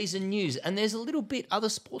off-season news. And there's a little bit other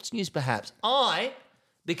sports news perhaps.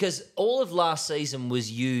 Because all of last season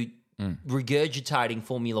was you regurgitating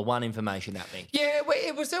Formula One information at me. Yeah, well,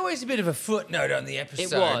 it was always a bit of a footnote on the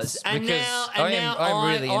episode. It was. And now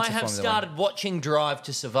I'm really into I have Formula started watching Drive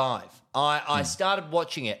to Survive. I started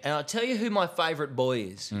watching it, and I'll tell you who my favourite boy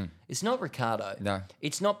is. It's not Ricardo. No.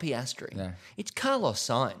 It's not Piastri. No. It's Carlos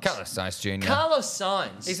Sainz. Carlos Sainz Jr. Carlos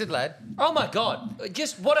Sainz. He's a lad. Oh, my God.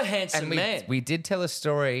 Just what a handsome man. We did tell a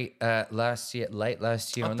story late last year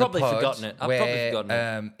I've on the pod. probably forgotten it. I've probably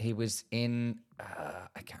forgotten it. He was in,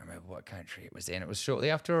 I can't remember what country it was in. It was shortly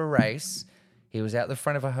after a race. He was out the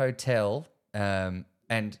front of a hotel, and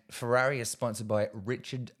Ferrari is sponsored by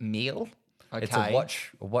Richard Mille. Okay. It's a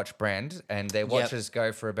watch brand, and their watches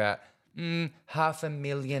go for about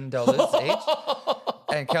 $500,000 each.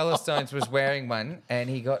 And Carlos Sainz was wearing one, and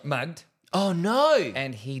he got mugged. Oh, no.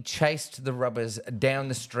 And he chased the robbers down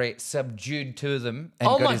the street, subdued two of them, and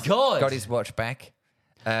got his watch back.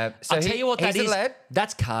 So I'll tell you what that he's is. a lad.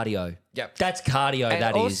 That's cardio. Yep. That's cardio, And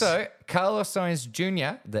that is. also, Carlos Sainz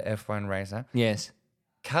Jr., the F1 racer. Yes.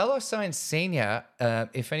 Carlos Sainz Sr.,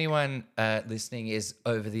 if anyone listening is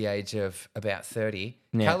over the age of about 30,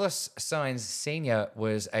 Carlos Sainz Sr.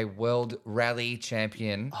 was a world rally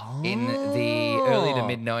champion in the early to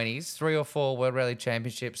mid-90s, 3 or 4 world rally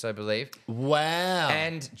championships, I believe. Wow.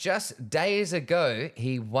 And just days ago,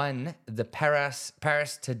 he won the Paris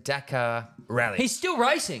to Dakar rally. He's still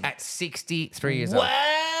racing. At 63 years old.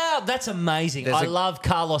 Wow, that's amazing. I love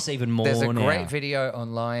Carlos even more now. There's a great video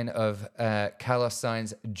online of Carlos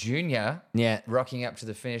Sainz Jr. Rocking up to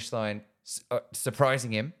the finish line,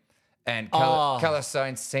 surprising him. And Carlos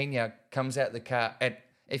Sainz Sr. comes out the car. And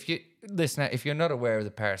if you're not aware of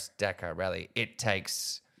the Paris-Dakar rally, it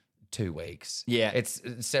takes 2 weeks. Yeah. It's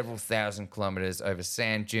several thousand kilometers over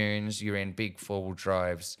sand dunes. You're in big four-wheel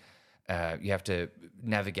drives. You have to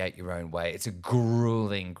navigate your own way. It's a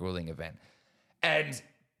grueling event. And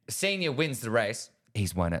Senior wins the race.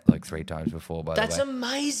 He's won it like 3 times before, by the way. That's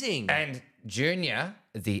amazing. And Junior,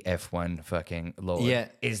 the F1 fucking lord,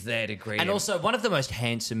 is there to greet him. And also one of the most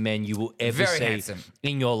handsome men you will ever Very see handsome.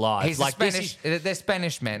 in your life. He's like Spanish. They're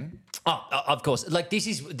Spanish men. Oh, of course. Like this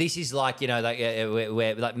is like, you know, like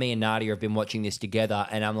where like me and Nadia have been watching this together,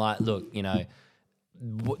 and I'm like, look, you know,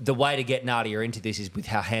 the way to get Nadia into this is with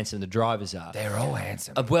how handsome the drivers are. They're all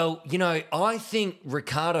handsome. Well, you know, I think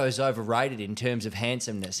Ricardo's overrated in terms of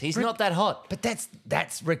handsomeness. He's not that hot. But that's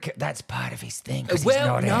part of his thing. Well, he's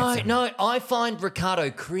not handsome. No, I find Ricardo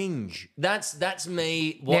cringe. That's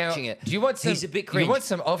me watching it. Do you want some? He's a bit cringe. You want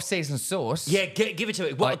some off-season sauce? Yeah, give it to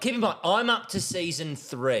me. Well, keep in mind, I'm up to season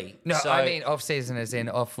 3. No, so, I mean off-season as in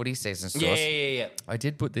off-footy season sauce. Yeah. I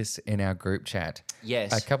did put this in our group chat.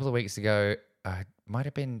 Yes. A couple of weeks ago. Might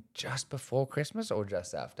have been just before Christmas or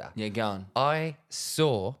just after. Yeah, go on. I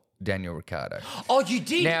saw Daniel Ricciardo. Oh, you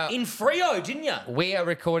did? Now, in Freo, didn't you? We are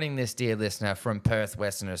recording this, dear listener, from Perth,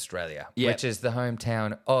 Western Australia, which is the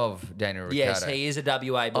hometown of Daniel Ricciardo. Yes, he is a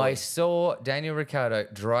WA boy. I saw Daniel Ricciardo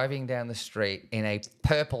driving down the street in a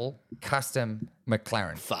purple custom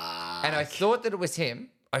McLaren. Fuck. And I thought that it was him.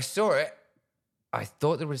 I saw it. I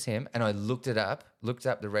thought that it was him, and I looked up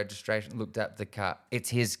the registration, looked up the car. It's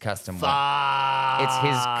his custom one. It's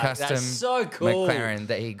his custom That's so cool. McLaren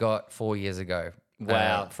that he got 4 years ago.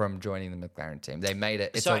 Wow. From joining the McLaren team. They made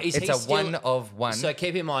it. It's So a is he still- one of one. So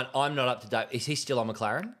keep in mind, I'm not up to date. Is he still on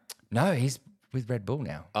McLaren? No, he's with Red Bull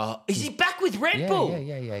now. Is he back with Red Bull?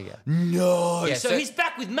 Yeah. No. Yeah, so he's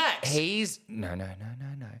back with Max. He's no.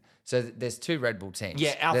 So there's 2 Red Bull teams.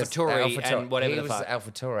 Yeah, AlphaTauri and whatever he the fuck. was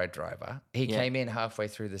the AlphaTauri driver. He came in halfway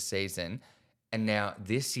through the season, and now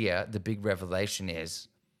this year the big revelation is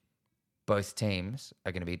both teams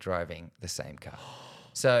are going to be driving the same car.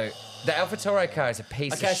 So the AlphaTauri car is a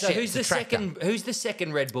piece of shit. Okay, so who's It's a tractor. Who's the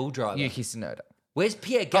second Red Bull driver? Yuki Tsunoda. Where's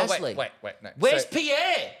Pierre Gasly? Wait, no. Where's So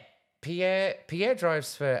Pierre? Pierre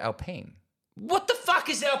drives for Alpine. What the fuck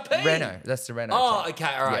is Alpine? Renault. That's the Renault. Oh, team.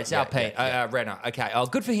 okay, all right. It's Alpine. Renault. Okay. Oh,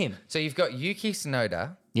 good for him. So you've got Yuki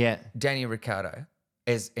Tsunoda, Yeah. Daniel Ricciardo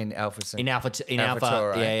is in Alpha. In Alpha.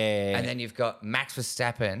 AlphaTauri. Yeah. And then you've got Max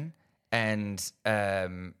Verstappen and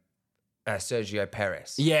Sergio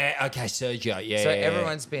Perez. Yeah. Okay, Sergio. Yeah. So yeah.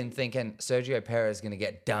 everyone's been thinking Sergio Perez is going to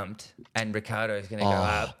get dumped and Ricciardo is going to go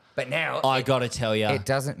up. But now I got to tell you, it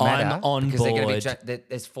doesn't matter. I'm on because board.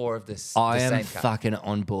 There's 4 of this. I the am same car. fucking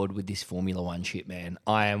on board with this Formula One shit, man.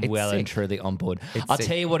 I am well and sick. truly on board. It's I'll sick.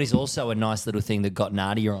 tell you what is also a nice little thing that got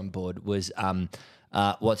Nadia on board was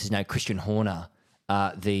what's his name, Christian Horner.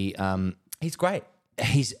 He's great.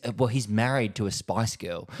 He's married to a Spice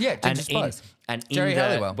Girl. Yeah, Ginger Spice. And Jerry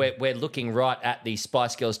Halliwell. we're looking right at the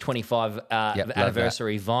Spice Girls 25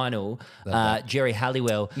 anniversary vinyl. Jerry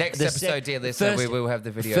Halliwell. Next episode, dear listener, we will have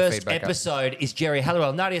the video first feedback up. episode is Jerry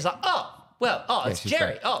Halliwell. Nadia's like, oh, Yeah, it's she's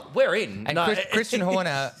Jerry. great. Oh, we're in. And Christian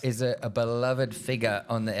Horner is a beloved figure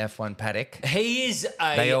on the F1 paddock. He is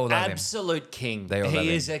They all a love him. absolute king. They all love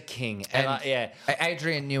He is him. a king. And Yeah.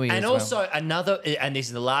 Adrian Newey And as also well. another, and this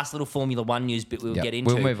is the last little Formula One news bit we'll Yep, get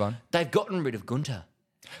into. we'll move on. They've gotten rid of Gunter.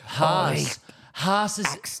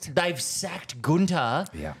 Haas they've sacked Gunter,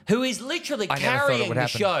 Yeah. who is literally I never thought it carrying would the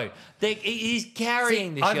happen. show. He's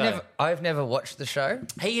carrying the show. I've never watched the show.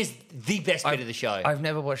 He is the best bit of the show. I've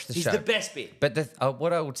never watched the He's show. the best bit. But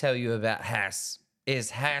what I will tell you about Haas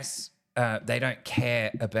is they don't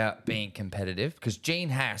care about being competitive because Gene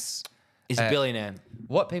Haas He's a billionaire.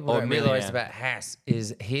 What people Or don't millionaire. realize about Haas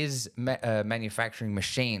is his manufacturing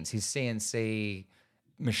machines, his CNC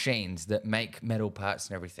machines that make metal parts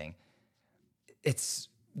and everything. It's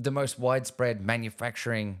the most widespread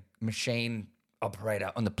manufacturing machine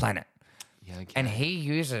operator on the planet. Yeah, okay. And he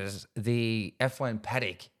uses the F1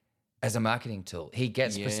 paddock as a marketing tool. He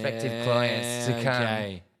gets prospective clients to come.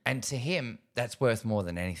 okay. And to him, that's worth more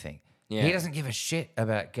than anything. Yeah. He doesn't give a shit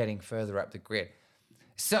about getting further up the grid.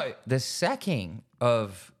 So the sacking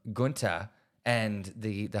of Gunter and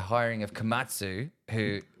the hiring of Komatsu,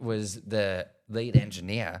 who was the lead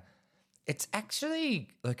engineer, it's actually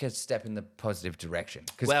like a step in the positive direction.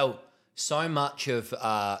 Well, so much of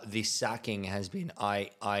this sacking has been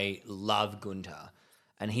I love Gunter,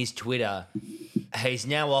 and his Twitter, he's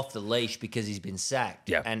now off the leash because he's been sacked.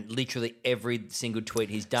 Yeah. And literally every single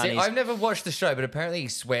tweet he's done See, is... I've never watched the show, but apparently he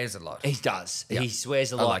swears a lot. He does. Yeah. He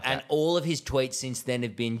swears a I lot. like that. And all of his tweets since then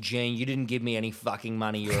have been, Gene, you didn't give me any fucking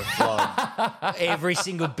money. You're a flog. Every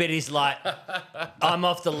single bit is like, I'm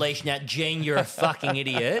off the leash now. Gene, you're a fucking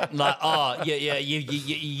idiot. Like,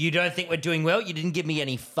 you don't think we're doing well? You didn't give me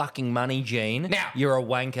any fucking money, Gene. Now- You're a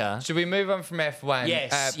wanker. Should we move on from F1?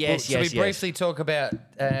 Yes, Should we briefly talk about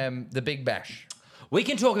the Big Bash? We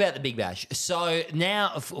can talk about the Big Bash. So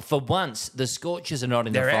now, for once, the Scorchers are not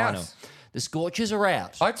in They're the out. final. The Scorchers are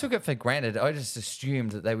out. I took it for granted. I just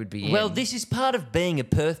assumed that they would be in. Well, this is part of being a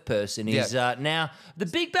Perth person. Is Yeah. Now the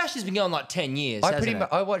Big Bash has been going like 10 years.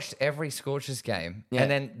 I watched every Scorchers game, Yeah. and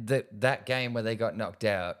then that game where they got knocked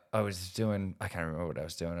out, I can't remember what I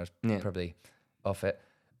was doing. I was probably off it,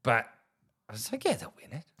 but I was like, yeah, they'll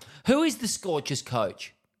win it. Who is the Scorchers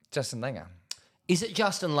coach? Justin Langer. Is it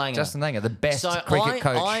Justin Langer? Justin Langer, the best So cricket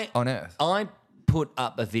coach on earth. I put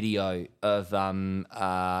up a video of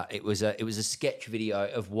it was a sketch video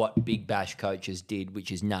of what Big Bash coaches did,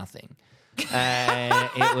 which is nothing. And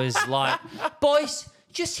it was like, boys,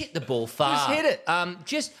 just hit the ball far. Just hit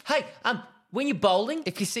it. When you're bowling,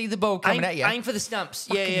 If you see the ball coming at you, aim for the stumps.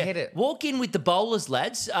 fucking Yeah. hit it. Walk in with the bowlers,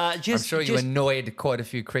 lads. I'm sure you annoyed quite a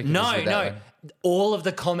few cricketers with that one. All of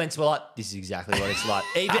the comments were like, "This is exactly what it's like."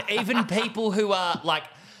 even people who are like,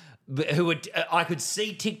 I could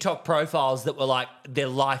see TikTok profiles that were like, their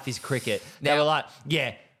life is cricket. They Now- were like,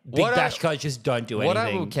 "Yeah, Big What Bash I- coaches don't do What I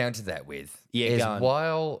anything." will counter that with Yeah, is go on.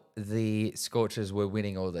 while the Scorchers were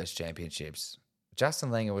winning all those championships,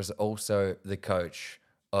 Justin Langer was also the coach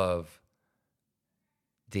of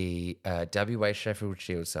the WA Sheffield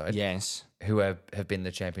Shield side, Yes. who have been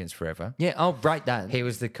the champions forever. Yeah, I'll rate that. He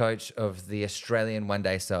was the coach of the Australian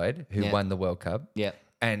one-day side, who Yeah. won the World Cup. Yeah.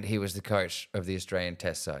 And he was the coach of the Australian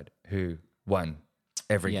Test side, who won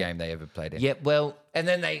every Yeah. game they ever played in. Yeah. Well, And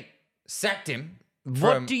then they sacked him.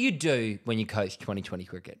 what do you do when you coach 2020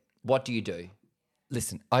 cricket? What do you do?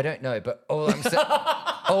 Listen, I don't know, but all I'm saying,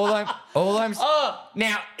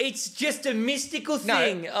 Now it's just a mystical No.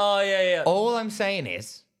 thing. Oh yeah. all I'm saying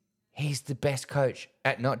is, he's the best coach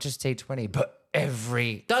at not just T20, but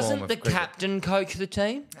every form Doesn't of the cricket. captain coach the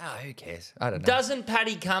team? Oh, who cares? I don't know. Doesn't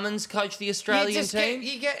Paddy Cummins coach the Australian team?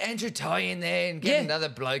 You get Andrew Ty in there and get Yeah. another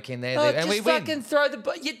bloke in there, Oh, and just we win. fucking throw the.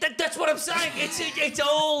 That's what I'm saying. It's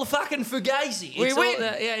all fucking fugazi. We It's all- win.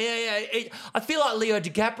 Yeah. I feel like Leo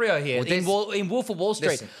DiCaprio here in Wolf of Wall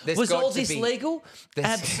Street. Listen, there's Was got all to this be- legal?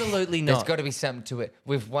 Absolutely There's not. got to be something to it.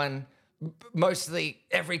 We've won mostly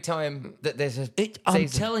every time that there's a I'm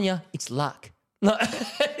season. telling you, it's luck. No,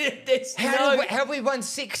 there's How no. have we won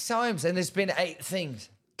 6 times and there's been 8 things?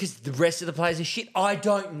 Because the rest of the players are shit. I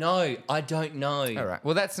don't know. All right.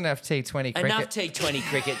 Well, that's enough T20 cricket. Enough T20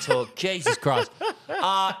 cricket talk. Jesus Christ.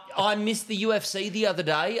 I missed the UFC the other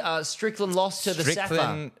day. Strickland lost to the Safa.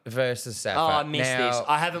 Strickland versus Safa. Oh, I missed Now, this.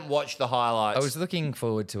 I haven't watched the highlights. I was looking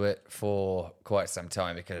forward to it for quite some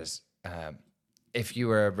time because if you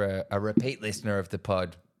were a repeat listener of the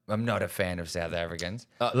pod, I'm not a fan of South Africans,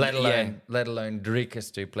 let alone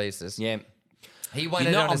Dricus du Plessis. Yeah. He won You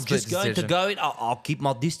it know, on a I'm split just going to decision. go it. I'll keep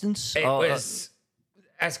my distance. It was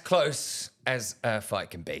as close as a fight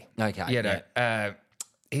can be. Okay, You know,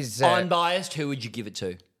 he's unbiased. Who would you give it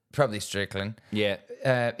to? Probably Strickland. Yeah.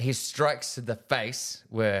 His strikes to the face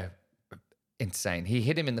were insane. He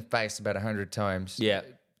hit him in the face about 100 times. Yeah.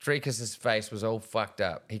 Dricus's face was all fucked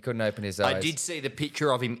up. He couldn't open his eyes. I did see the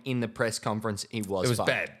picture of him in the press conference. It was fucked.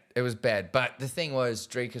 Bad. It was bad. But the thing was,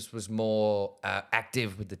 Dricus was more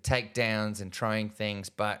active with the takedowns and trying things.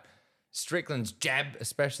 But Strickland's jab,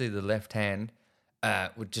 especially the left hand,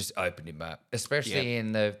 would just open him up. Especially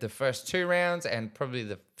in the first 2 rounds and probably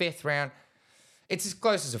the 5th round. It's as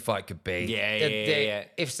close as a fight could be. Yeah.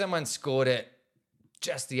 If someone scored it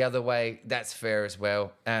just the other way, that's fair as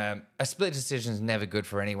well. A split decision is never good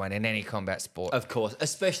for anyone in any combat sport. Of course,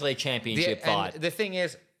 especially a championship fight. And the thing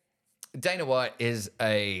is, Dana White is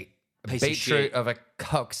a Piece of beetroot shit. of a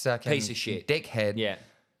cocksucking Piece of shit. dickhead. Yeah.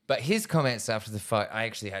 But his comments after the fight, I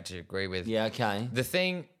actually had to agree with. Yeah, okay. The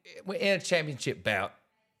thing in a championship bout,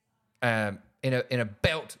 in a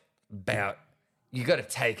belt bout, you got to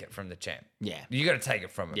take it from the champ. Yeah. You got to take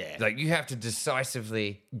it from him. Yeah. Like, you have to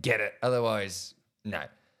decisively get it. Otherwise, no.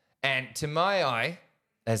 And to my eye,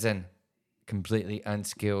 as an completely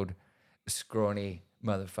unskilled, scrawny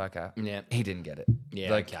motherfucker, he didn't get it.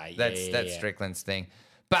 Yeah, like, okay. That's Strickland's thing.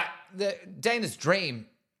 But Dana's dream,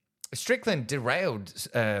 Strickland derailed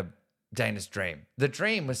Dana's dream. The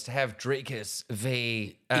dream was to have Dricus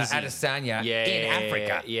v. Adesanya in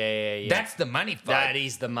Africa. Yeah. That's the money fight. That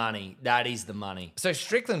is the money. So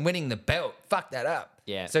Strickland winning the belt fucked that up.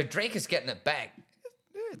 Yeah. So Dricus getting it back.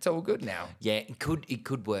 It's all good now. Yeah, it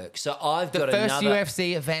could work. So I've got First another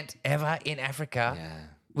UFC event ever in Africa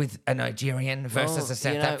with a Nigerian versus a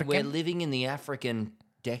South African. We're living in the African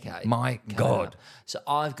decade. My God. Up. So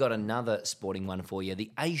I've got another sporting one for you.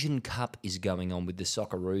 The Asian Cup is going on with the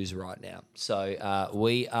Socceroos right now. So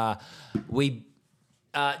we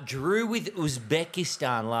drew with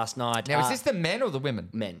Uzbekistan last night. Now, is this the men or the women?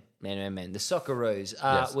 Men. The Socceroos.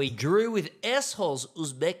 Yes. We drew with assholes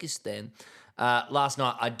Uzbekistan last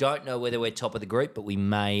night. I don't know whether we're top of the group, but we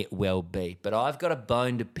may well be. But I've got a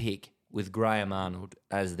bone to pick with Graham Arnold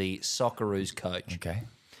as the Socceroos coach. Okay.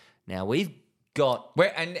 Now we've got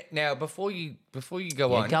Now before you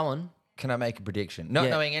go on, go on. can I make a prediction? Not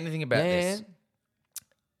knowing anything about this,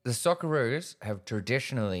 the Socceroos have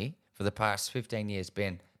traditionally, for the past 15 years,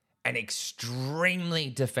 been an extremely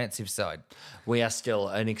defensive side. We are still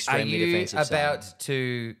an extremely defensive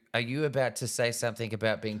side. Are you about to say something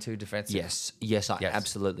about being too defensive? Yes, I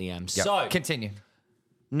absolutely am. Yep. So continue.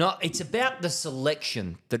 No, it's about the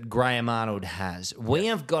selection that Graham Arnold has. We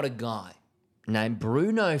have got a guy named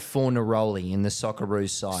Bruno Fornaroli in the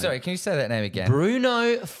Socceroos side. Sorry, can you say that name again?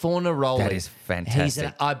 Bruno Fornaroli. That is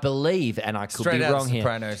fantastic. I believe, and I could Straight be out wrong of here.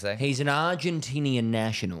 Sopranos, eh? He's an Argentinian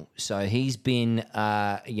national, so he's been,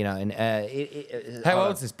 How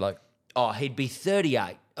old's this bloke? Oh, he'd be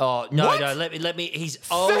 38. Oh no, What? no. Let me. He's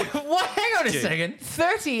old. What? Hang on a second.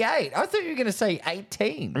 38. I thought you were going to say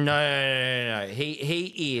 18. No.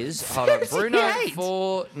 He is. Hold on, Bruno 38.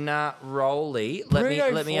 Fornaroli.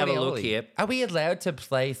 Let me have a look here. Are we allowed to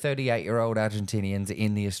play 38-year-old Argentinians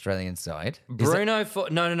in the Australian side?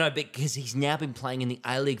 No, because he's now been playing in the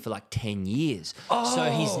A-League for like 10 years. So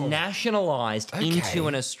he's nationalised into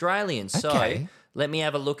an Australian. So let me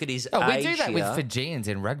have a look at his age. We do that with here. Fijians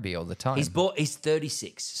in rugby all the time. He's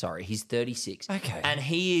 36. Sorry, he's 36. Okay. And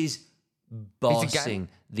he is bossing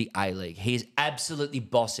the A-League. He is absolutely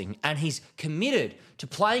bossing. And he's committed to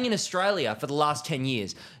playing in Australia for the last 10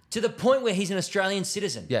 years to the point where he's an Australian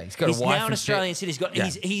citizen. Yeah, he's got a wife now an and Australian shit.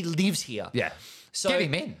 citizen. He lives here. Yeah. So Get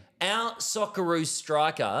him in. Our Socceroos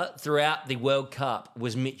striker throughout the World Cup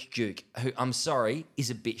was Mitch Duke, who, I'm sorry, is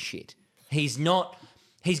a bit shit. He's not...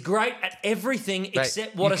 He's great at everything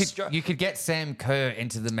except you could get Sam Kerr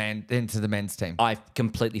into the men's team. I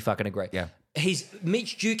completely fucking agree. Yeah.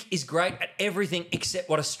 Mitch Duke is great at everything except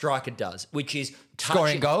what a striker does, which is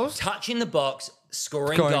Scoring goals? touching the box,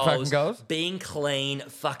 scoring fucking goals, being clean.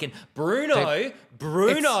 Fucking Bruno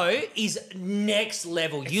is next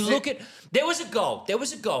level. There was a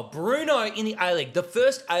goal. Bruno in the A-League, the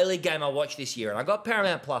first A-League game I watched this year, and I got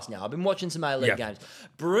Paramount Plus now. I've been watching some A-League games.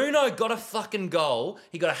 Bruno got a fucking goal.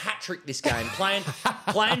 He got a hat trick this game, playing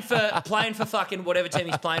for fucking whatever team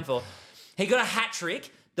he's playing for. He got a hat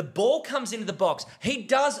trick. The ball comes into the box. He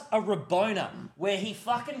does a Rabona where he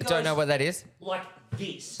fucking goes... Don't know what that is. Like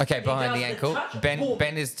this. Okay, behind the ankle.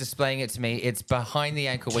 Ben is displaying it to me. It's behind the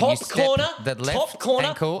ankle when you step the left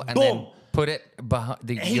ankle and then put it behind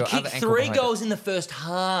your other ankle. He kicked 3 goals in the first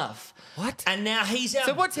half. What? And now he's out.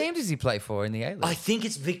 So what team does he play for in the A-League? I think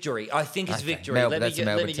it's Victory. Melbourne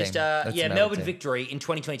Melbourne team. Victory in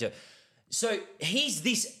 2022. So he's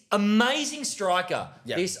this amazing striker.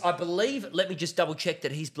 Yeah. This, I believe, let me just double check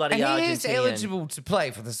that he's bloody And he Argentinian. is eligible to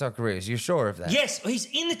play for the Socceroos. You're sure of that? Yes, he's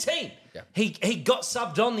in the team. Yeah. He got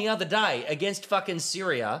subbed on the other day against fucking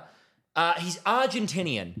Syria. He's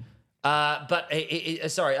Argentinian.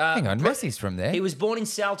 Sorry. Hang on, Messi's from there. He was born in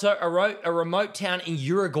Salto, a remote town in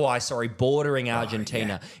Uruguay, bordering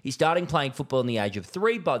Argentina. He started playing football in the age of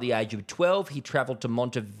 3. By the age of 12, he travelled to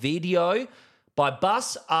Montevideo by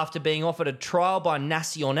bus after being offered a trial by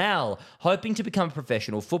Nacional, hoping to become a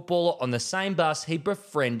professional footballer. On the same bus, he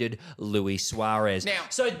befriended Luis Suarez. Now,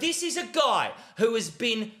 so this is a guy who has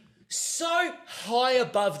been so high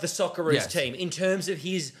above the Socceroos team in terms of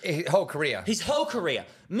his whole career. His whole career.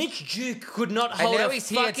 Mitch Duke could not hold now a he's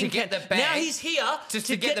here fucking to get the bag. Now he's here Just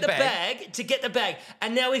to get the bag. To get the bag.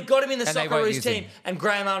 And now we've got him in the And they won't Socceroos use team. him. And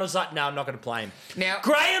Graham Arnold's like, no, I'm not going to play him. Now-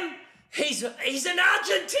 Graham, he's an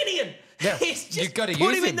Argentinian. Yeah, He's just you've gotta put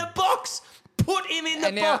use him in him. the box. Put him in the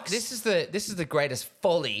And now box. this is the greatest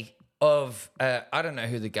folly of I don't know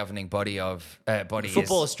who the governing body is.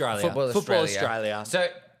 Football Australia. Football Australia. So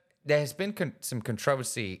there's been some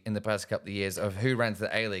controversy in the past couple of years of who runs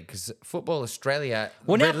the A-League because Football Australia.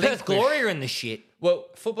 Well, now Perth Glory are in the shit. Well,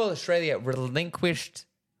 Football Australia relinquished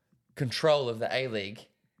control of the A-League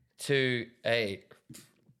to a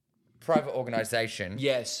private organisation.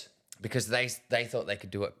 Yes. Because they thought they could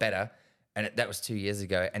do it better, and that was 2 years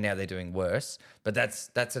ago, and now they're doing worse. But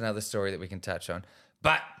that's another story that we can touch on.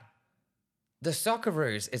 But the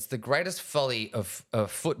Socceroos, it's the greatest folly of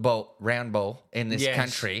football, round ball in this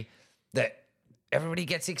country that everybody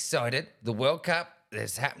gets excited. The World Cup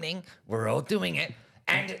is happening. We're all doing it.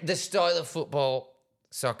 And the style of football,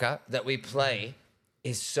 soccer, that we play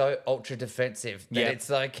is so ultra defensive that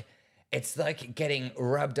it's like getting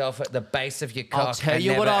rubbed off at the base of your cock. I'll tell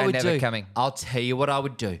you what I would do. Coming. I'll tell you what I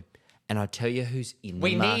would do. And I'll tell you who's in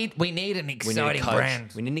We the market. need an exciting coach.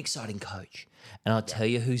 brand. We need an exciting coach. And I'll tell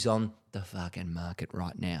you who's on the fucking market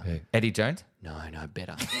right now. Who? Eddie Jones? No,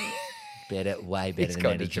 better. Way better He's than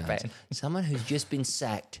gone Eddie to Jones. Japan. Someone who's just been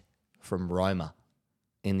sacked from Roma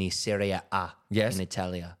in the Serie A Yes. in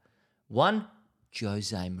Italia. One,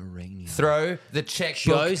 Jose Mourinho. Throw the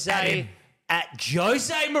checkbook At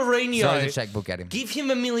Jose Mourinho. Throw the checkbook at him. Give him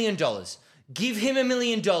 $1 million. Give him $1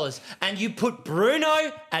 million. And you put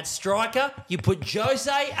Bruno at striker. You put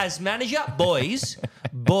Jose as manager. Boys,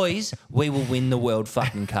 we will win the World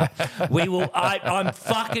fucking Cup. We will. I'm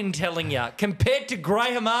fucking telling you. Compared to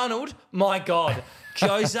Graham Arnold, my God.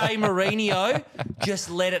 Jose Mourinho, just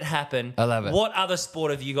let it happen. I love it. What other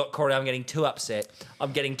sport have you got, Corey? I'm getting too upset.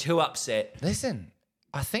 Listen,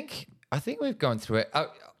 I think we've gone through it.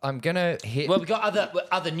 I'm gonna hit. Well, we got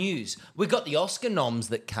other news. We got the Oscar noms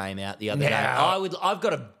that came out the other day. Now-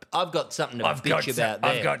 I've got something to bitch about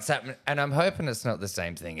there. I've got something, and I'm hoping it's not the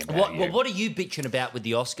same thing about What, you. well, what are you bitching about with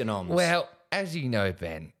the Oscar noms? Well, as you know,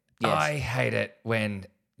 Ben, Yes. I hate it when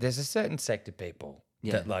there's a certain sect of people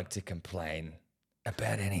Yeah. that like to complain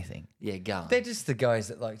about anything. yeah, go on. They're just the guys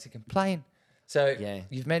that like to complain. So Yeah.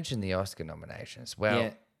 you've mentioned the Oscar nominations. Well, Yeah.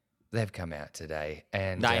 they've come out today,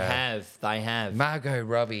 and They have. Margot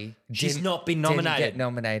Robbie. She's didn't- not been didn't nominated. get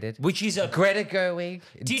nominated. Which is a Greta Gerwig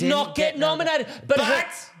did not get nominated. But But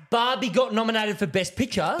Barbie got nominated for Best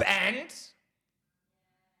Picture, and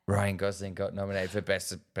Ryan Gosling got nominated for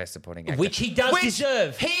best supporting actor, which he does Which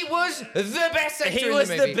deserve. He was the best actor He in was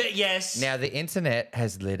the the movie. yes. Now the internet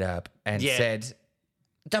has lit up and Yeah. said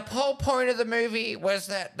the whole point of the movie was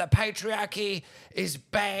that the patriarchy is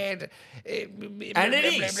bad, and it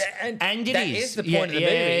is. And it that is. is the point of the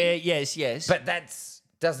movie. Yes. But that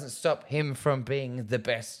doesn't stop him from being the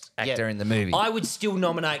best actor in the movie. I would still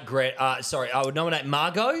nominate I would nominate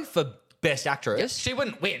Margot for Best Actress. She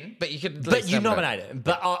wouldn't win, but you could. At But least you nominate. nominate it.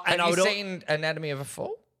 But and Have I you would. seen Anatomy of a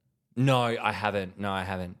Fall? No, I haven't. No, I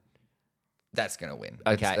haven't. That's gonna win.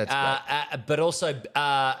 Okay. That's great. But also,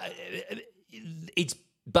 it's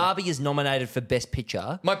Barbie is nominated for Best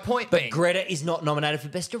Picture. My point but being, Greta is not nominated for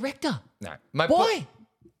Best Director. no. Why?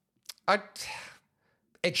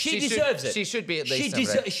 She deserves it. She should be at least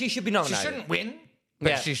nominated. She should be She nominated. shouldn't win,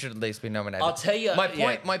 but Yeah. she should at least be nominated. I'll tell you- My point.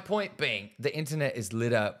 yeah. My point being, the internet is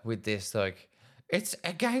lit up with this. Like, it's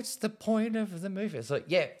against the point of the movie. It's like,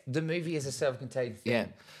 yeah, the movie is a self-contained thing. Yeah.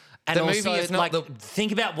 And The also, movie is not like, the-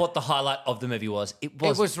 think about what the highlight of the movie was. It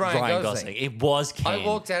was Ryan Gosling. It was Ken. I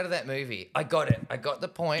walked out of that movie. I got it. I got the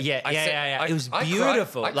point. Yeah. It was I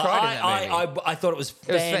beautiful. Cried. I cried in that movie. I thought it was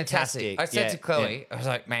It was fantastic. fantastic. I said Yeah, to Chloe, yeah. I was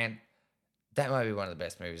like, man, that might be one of the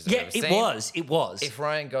best movies I've Yeah, ever it seen. was. It was. If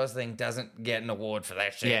Ryan Gosling doesn't get an award for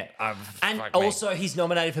that shit, Yeah. And fuck me. also, he's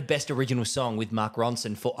nominated for Best Original Song with Mark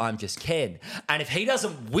Ronson for I'm Just Ken. And if he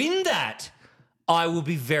doesn't win that, I will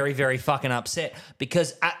be very, very fucking upset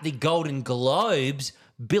because at the Golden Globes,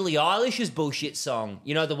 Billie Eilish's bullshit song,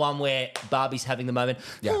 you know, the one where Barbie's having the moment.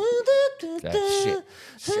 Yeah. Shit.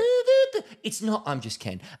 It's not, I'm just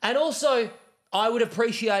Ken. And also, I would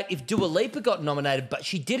appreciate if Dua Lipa got nominated, but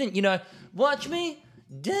she didn't, you know. Watch me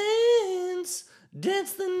dance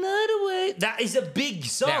the night away. That is a big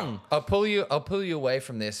song. Now, I'll pull you away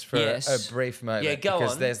from this for a brief moment. Yeah, go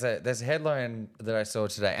because on. There's a headline that I saw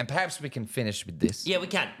today, and perhaps we can finish with this. Yeah, we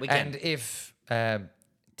can. And if,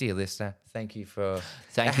 dear listener, thank you for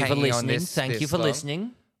listening. on this. Thank you for long.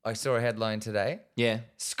 listening. I saw a headline today. Yeah.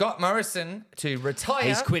 Scott Morrison to retire.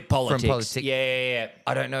 He's quit politics. From politics. Yeah.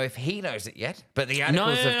 I don't know if he knows it yet, but the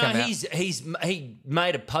articles have come out. He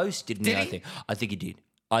made a post, didn't he? Did he? I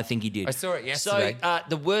think he did. I saw it yesterday. So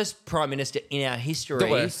the worst prime minister in our history. The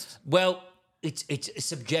worst. Well, it's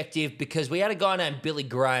subjective because we had a guy named Billy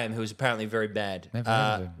Graham who was apparently very bad. Never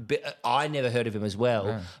heard of him. I never heard of him as well.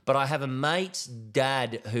 No. But I have a mate's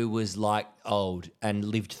dad who was like old and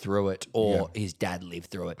lived through it, or his dad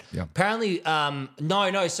lived through it. Yeah. Apparently,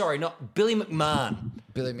 sorry, not Billy McMahon.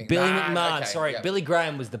 Billy McMahon. Okay, Sorry, yeah. Billy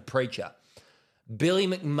Graham was the preacher. Billy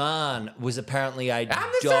McMahon was apparently a I'm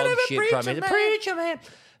the son dog of a shit preacher prime minister. man. Preacher man.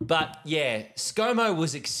 But yeah, ScoMo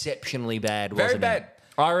was exceptionally bad, wasn't Very he? bad.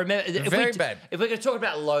 I remember. Very bad. If we're going to talk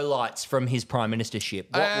about lowlights from his prime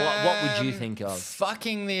ministership, what would you think of?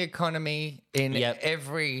 Fucking the economy in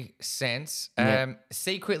every sense.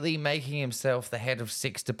 Secretly making himself the head of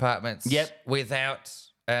 6 departments. Yep. Without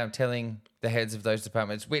telling the heads of those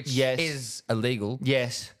departments, which is illegal.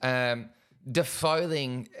 Yes.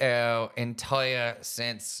 Defiling our entire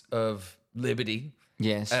sense of liberty.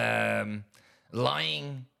 Yes.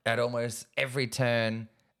 Lying at almost every turn.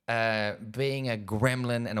 Being a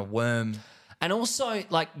gremlin and a worm. And also,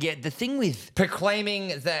 the thing with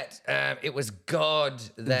proclaiming that it was God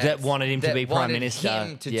that wanted him to be prime minister,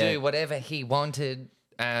 him to do whatever he wanted.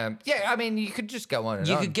 I mean, you could just go on and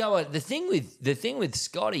on. You could go on. The thing with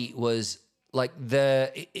Scotty was it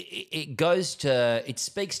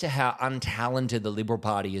speaks to how untalented the Liberal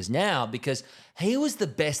Party is now because he was the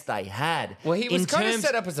best they had. Well, he was kind of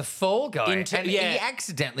set up as a fall guy, and he yeah.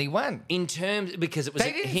 accidentally won. In terms because it was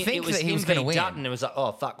They didn't him, think it was that he him was gonna v. win. Dutton. It was like,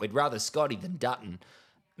 oh fuck, we'd rather Scotty than Dutton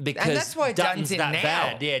because And that's why Dutton's in that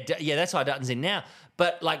now. bad. Yeah, that's why Dutton's in now.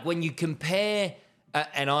 But like when you compare.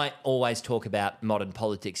 And I always talk about modern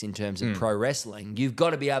politics in terms of pro wrestling. You've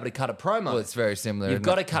got to be able to cut a promo. Well, it's very similar. You've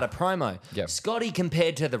got to cut a promo. Yep. Scotty,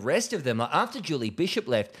 compared to the rest of them, like after Julie Bishop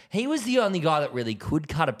left, he was the only guy that really could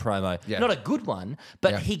cut a promo. Yeah. Not a good one,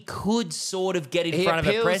 but he could sort of get in front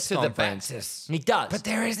of a press to conference. the Baptists. He does. But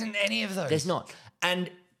there isn't any of those. There's not. And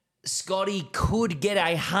Scotty could get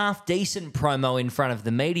a half-decent promo in front of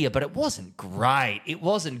the media, but it wasn't great. It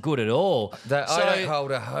wasn't good at all. I don't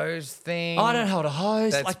hold a hose thing. I don't hold a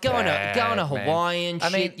hose. That's Like going to Hawaiian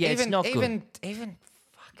man. shit. I mean, it's not good. Even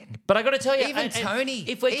fucking. But I got to tell you, Even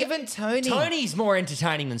Tony. Tony's more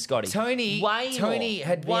entertaining than Scotty. Tony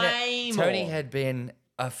had been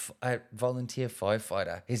a volunteer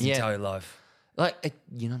firefighter his entire life. Like,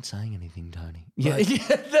 you're not saying anything, Tony. Yeah,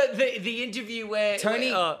 the interview where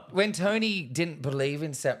when Tony didn't believe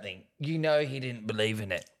in something, you know he didn't believe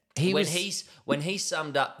in it. When he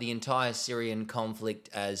summed up the entire Syrian conflict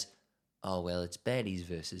as, oh well, it's baddies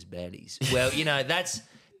versus baddies. Well, you know that's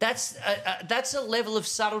a level of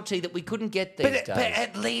subtlety that we couldn't get these days. But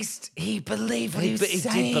at least he believed what he was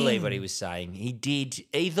saying. He did believe what he was saying. He did.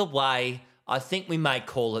 Either way, I think we may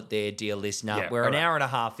call it there, dear listener. Yeah, We're an hour and a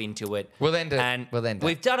half into it. We'll end it. And We'll end it.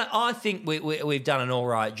 we've done it. I think we've done an all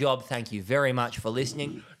right job. Thank you very much for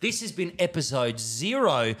listening. This has been episode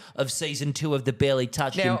 0 of season 2 of the Barely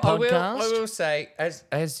Touched Him podcast. I will say,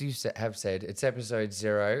 as you have said, it's episode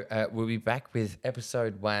 0. We'll be back with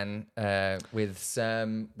episode 1 with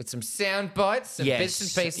some sound bites, some bits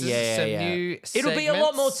and pieces, new segments. It'll be a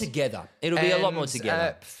lot more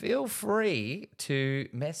together. Feel free to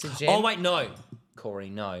message in. Oh, wait, no. Corey,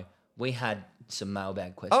 no. We had some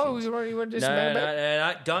mailbag questions. Oh, you want to do some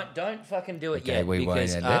mailbag? No. Don't fucking do it Okay, yet. we won't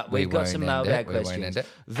because end it. we've got some mailbag We won't questions. end it.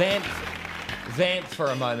 Vamp for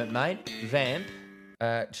a moment, mate. Vamp.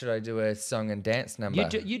 Should I do a song and dance number?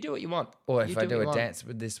 You do what you want. Or if I do a dance,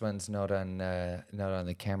 but this one's not on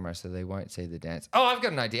the camera, so they won't see the dance. Oh, I've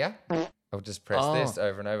got an idea. I'll just press this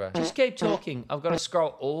over and over. Just keep talking. I've got to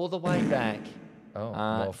scroll all the way back. Oh,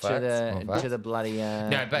 more facts. To the bloody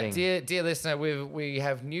no, but thing. dear listener, we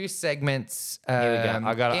have new segments. Here we go.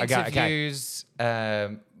 I got it. Interviews.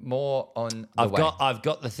 More on the way. I've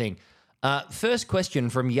got the thing. First question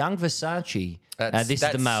from Young Versace. This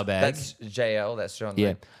is the mailbag. That's JL. That's John.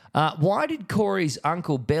 Yeah. Why did Corey's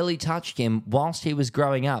uncle barely touch him whilst he was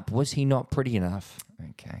growing up? Was he not pretty enough?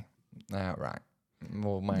 Okay. All right.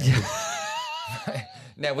 Well, my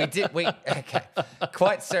no, okay.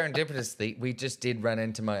 Quite serendipitously, we just did run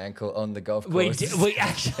into my uncle on the golf course. We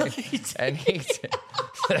actually did. And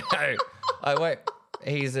no, I won't.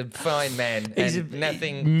 He's a fine man. No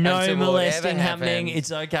untoward molesting ever happening. happened.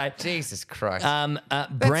 It's okay. Jesus Christ.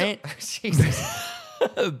 Jesus.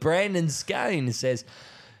 Brandon Skane says,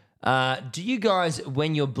 do you guys,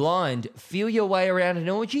 when you're blind, feel your way around an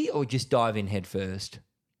orgy or just dive in head first?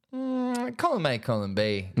 Column A, column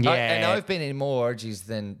B. Yeah. And I've been in more orgies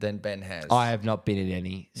than Ben has. I have not been in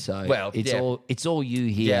any, so it's all you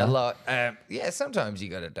here. Yeah, a lot. Sometimes you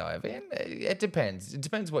got to dive in. It depends. It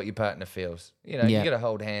depends what your partner feels. You know, you got to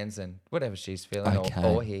hold hands and whatever she's feeling,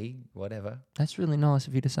 or he, whatever. That's really nice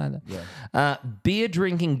of you to say that. Yeah. Beer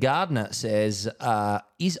drinking gardener says,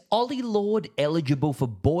 is Ollie Lord eligible for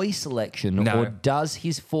boy selection, No. or does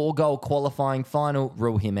his 4-goal qualifying final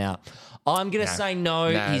rule him out? I'm going to say no.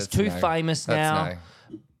 He's too famous now. That's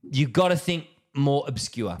no. You've got to think more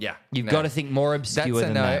obscure. Yeah. You've got to think more obscure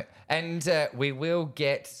than that. And we will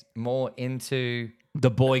get more into The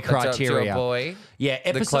boy criteria. To a boy. Yeah, the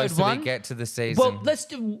episode closer 1. we get to the season.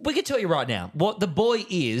 Well, we can tell you right now. What the boy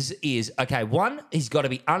is, okay, 1, he's got to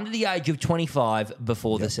be under the age of 25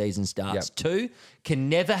 before the season starts. 2, can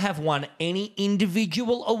never have won any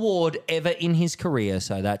individual award ever in his career.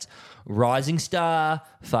 So that's Rising Star,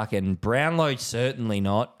 fucking Brownlow, certainly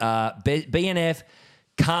not. BNF,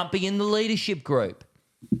 can't be in the leadership group.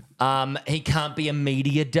 He can't be a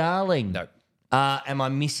media darling. No. Am I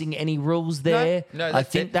missing any rules there? No, I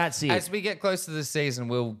think that's it. As we get close to the season,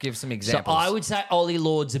 we'll give some examples. So I would say Ollie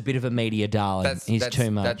Lord's a bit of a media darling. He's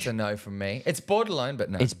too much. That's a no from me. It's borderline, but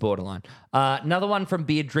no. It's borderline. Another one from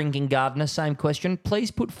Beer Drinking Gardener, same question. Please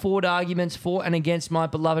put forward arguments for and against my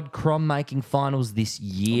beloved Crom making finals this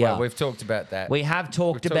year. Well, we've talked about that. We have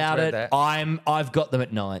talked about it. that. I've got them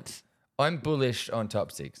at 9th. I'm bullish on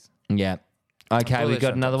top 6. Yeah. Okay, we've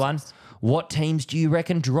got another one. What teams do you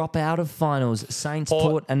reckon drop out of finals? Saints,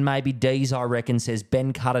 Port, and maybe D's, I reckon, says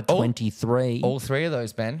Ben Cutter 23. All 3 of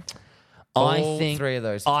those, Ben. All 3 of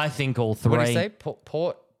those. I think all 3. What do you say?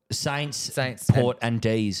 Port? Saints, Port, and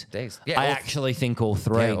D's. Yeah, I actually think all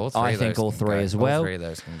 3. Yeah, all 3 I think all 3 as well. All 3 of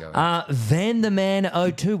those can go. Van the Man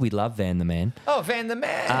 02. We love Van the Man. Oh, Van the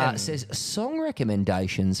Man. Says song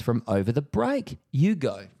recommendations from over the break. You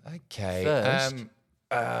go. Okay. First.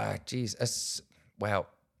 Wow.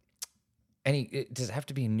 Does it have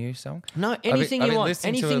to be a new song? No, anything you want.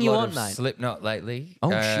 Anything you want, mate. Slipknot lately. Oh,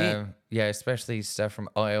 shit. Yeah, especially stuff from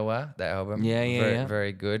Iowa, that album. Yeah.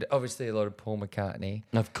 Very good. Obviously, a lot of Paul McCartney.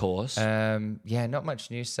 Of course. Not much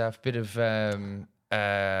new stuff. Bit of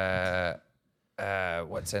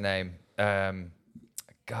what's her name?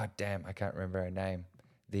 God damn, I can't remember her name.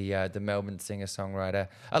 The Melbourne singer-songwriter.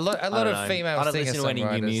 A lot of female singer-songwriters. I don't listen to any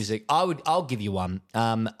new music. I'll give you one.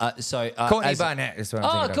 Courtney Barnett is what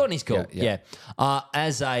I'm thinking of. Courtney's cool. Yeah.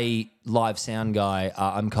 As a live sound guy,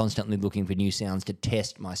 I'm constantly looking for new sounds to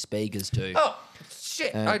test my speakers to. Oh,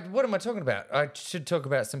 shit. What am I talking about? I should talk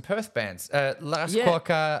about some Perth bands. Last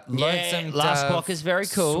Quokka, Lonesome Last Dove, Quokka's very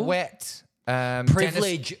cool. Sweat.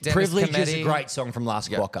 Privilege. Dennis Privilege is a Cometti. great song from Last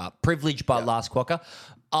Quokka. Privilege by Last Quokka.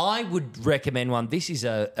 I would recommend one. This is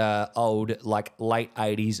a old, like late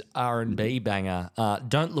 80s R&B banger.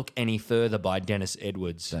 Don't Look Any Further by Dennis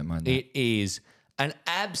Edwards. Don't mind that. It is an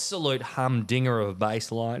absolute humdinger of a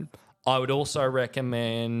bass line. I would also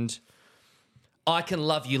recommend I Can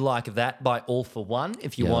Love You Like That by All For One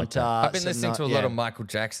if you want. I've been listening to a lot of Michael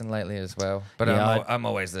Jackson lately as well, but I'm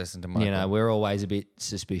always listening to Michael. You know, we're always a bit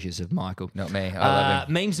suspicious of Michael. Not me. I love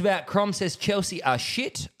him. Memes about Crom says Chelsea are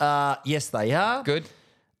shit. Yes, they are. Good.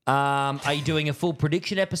 Are you doing a full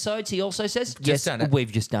prediction episode? He also says. Yes, done it.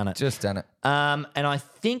 We've just done it. Just done it. And I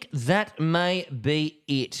think that may be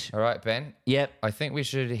it. All right, Ben. Yep. I think we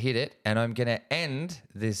should hit it, and I'm going to end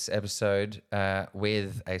this episode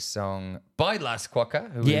with a song by Last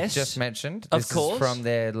Quokka, who we've just mentioned. Of course. This is from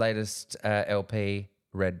their latest LP,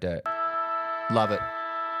 Red Dirt. Love it.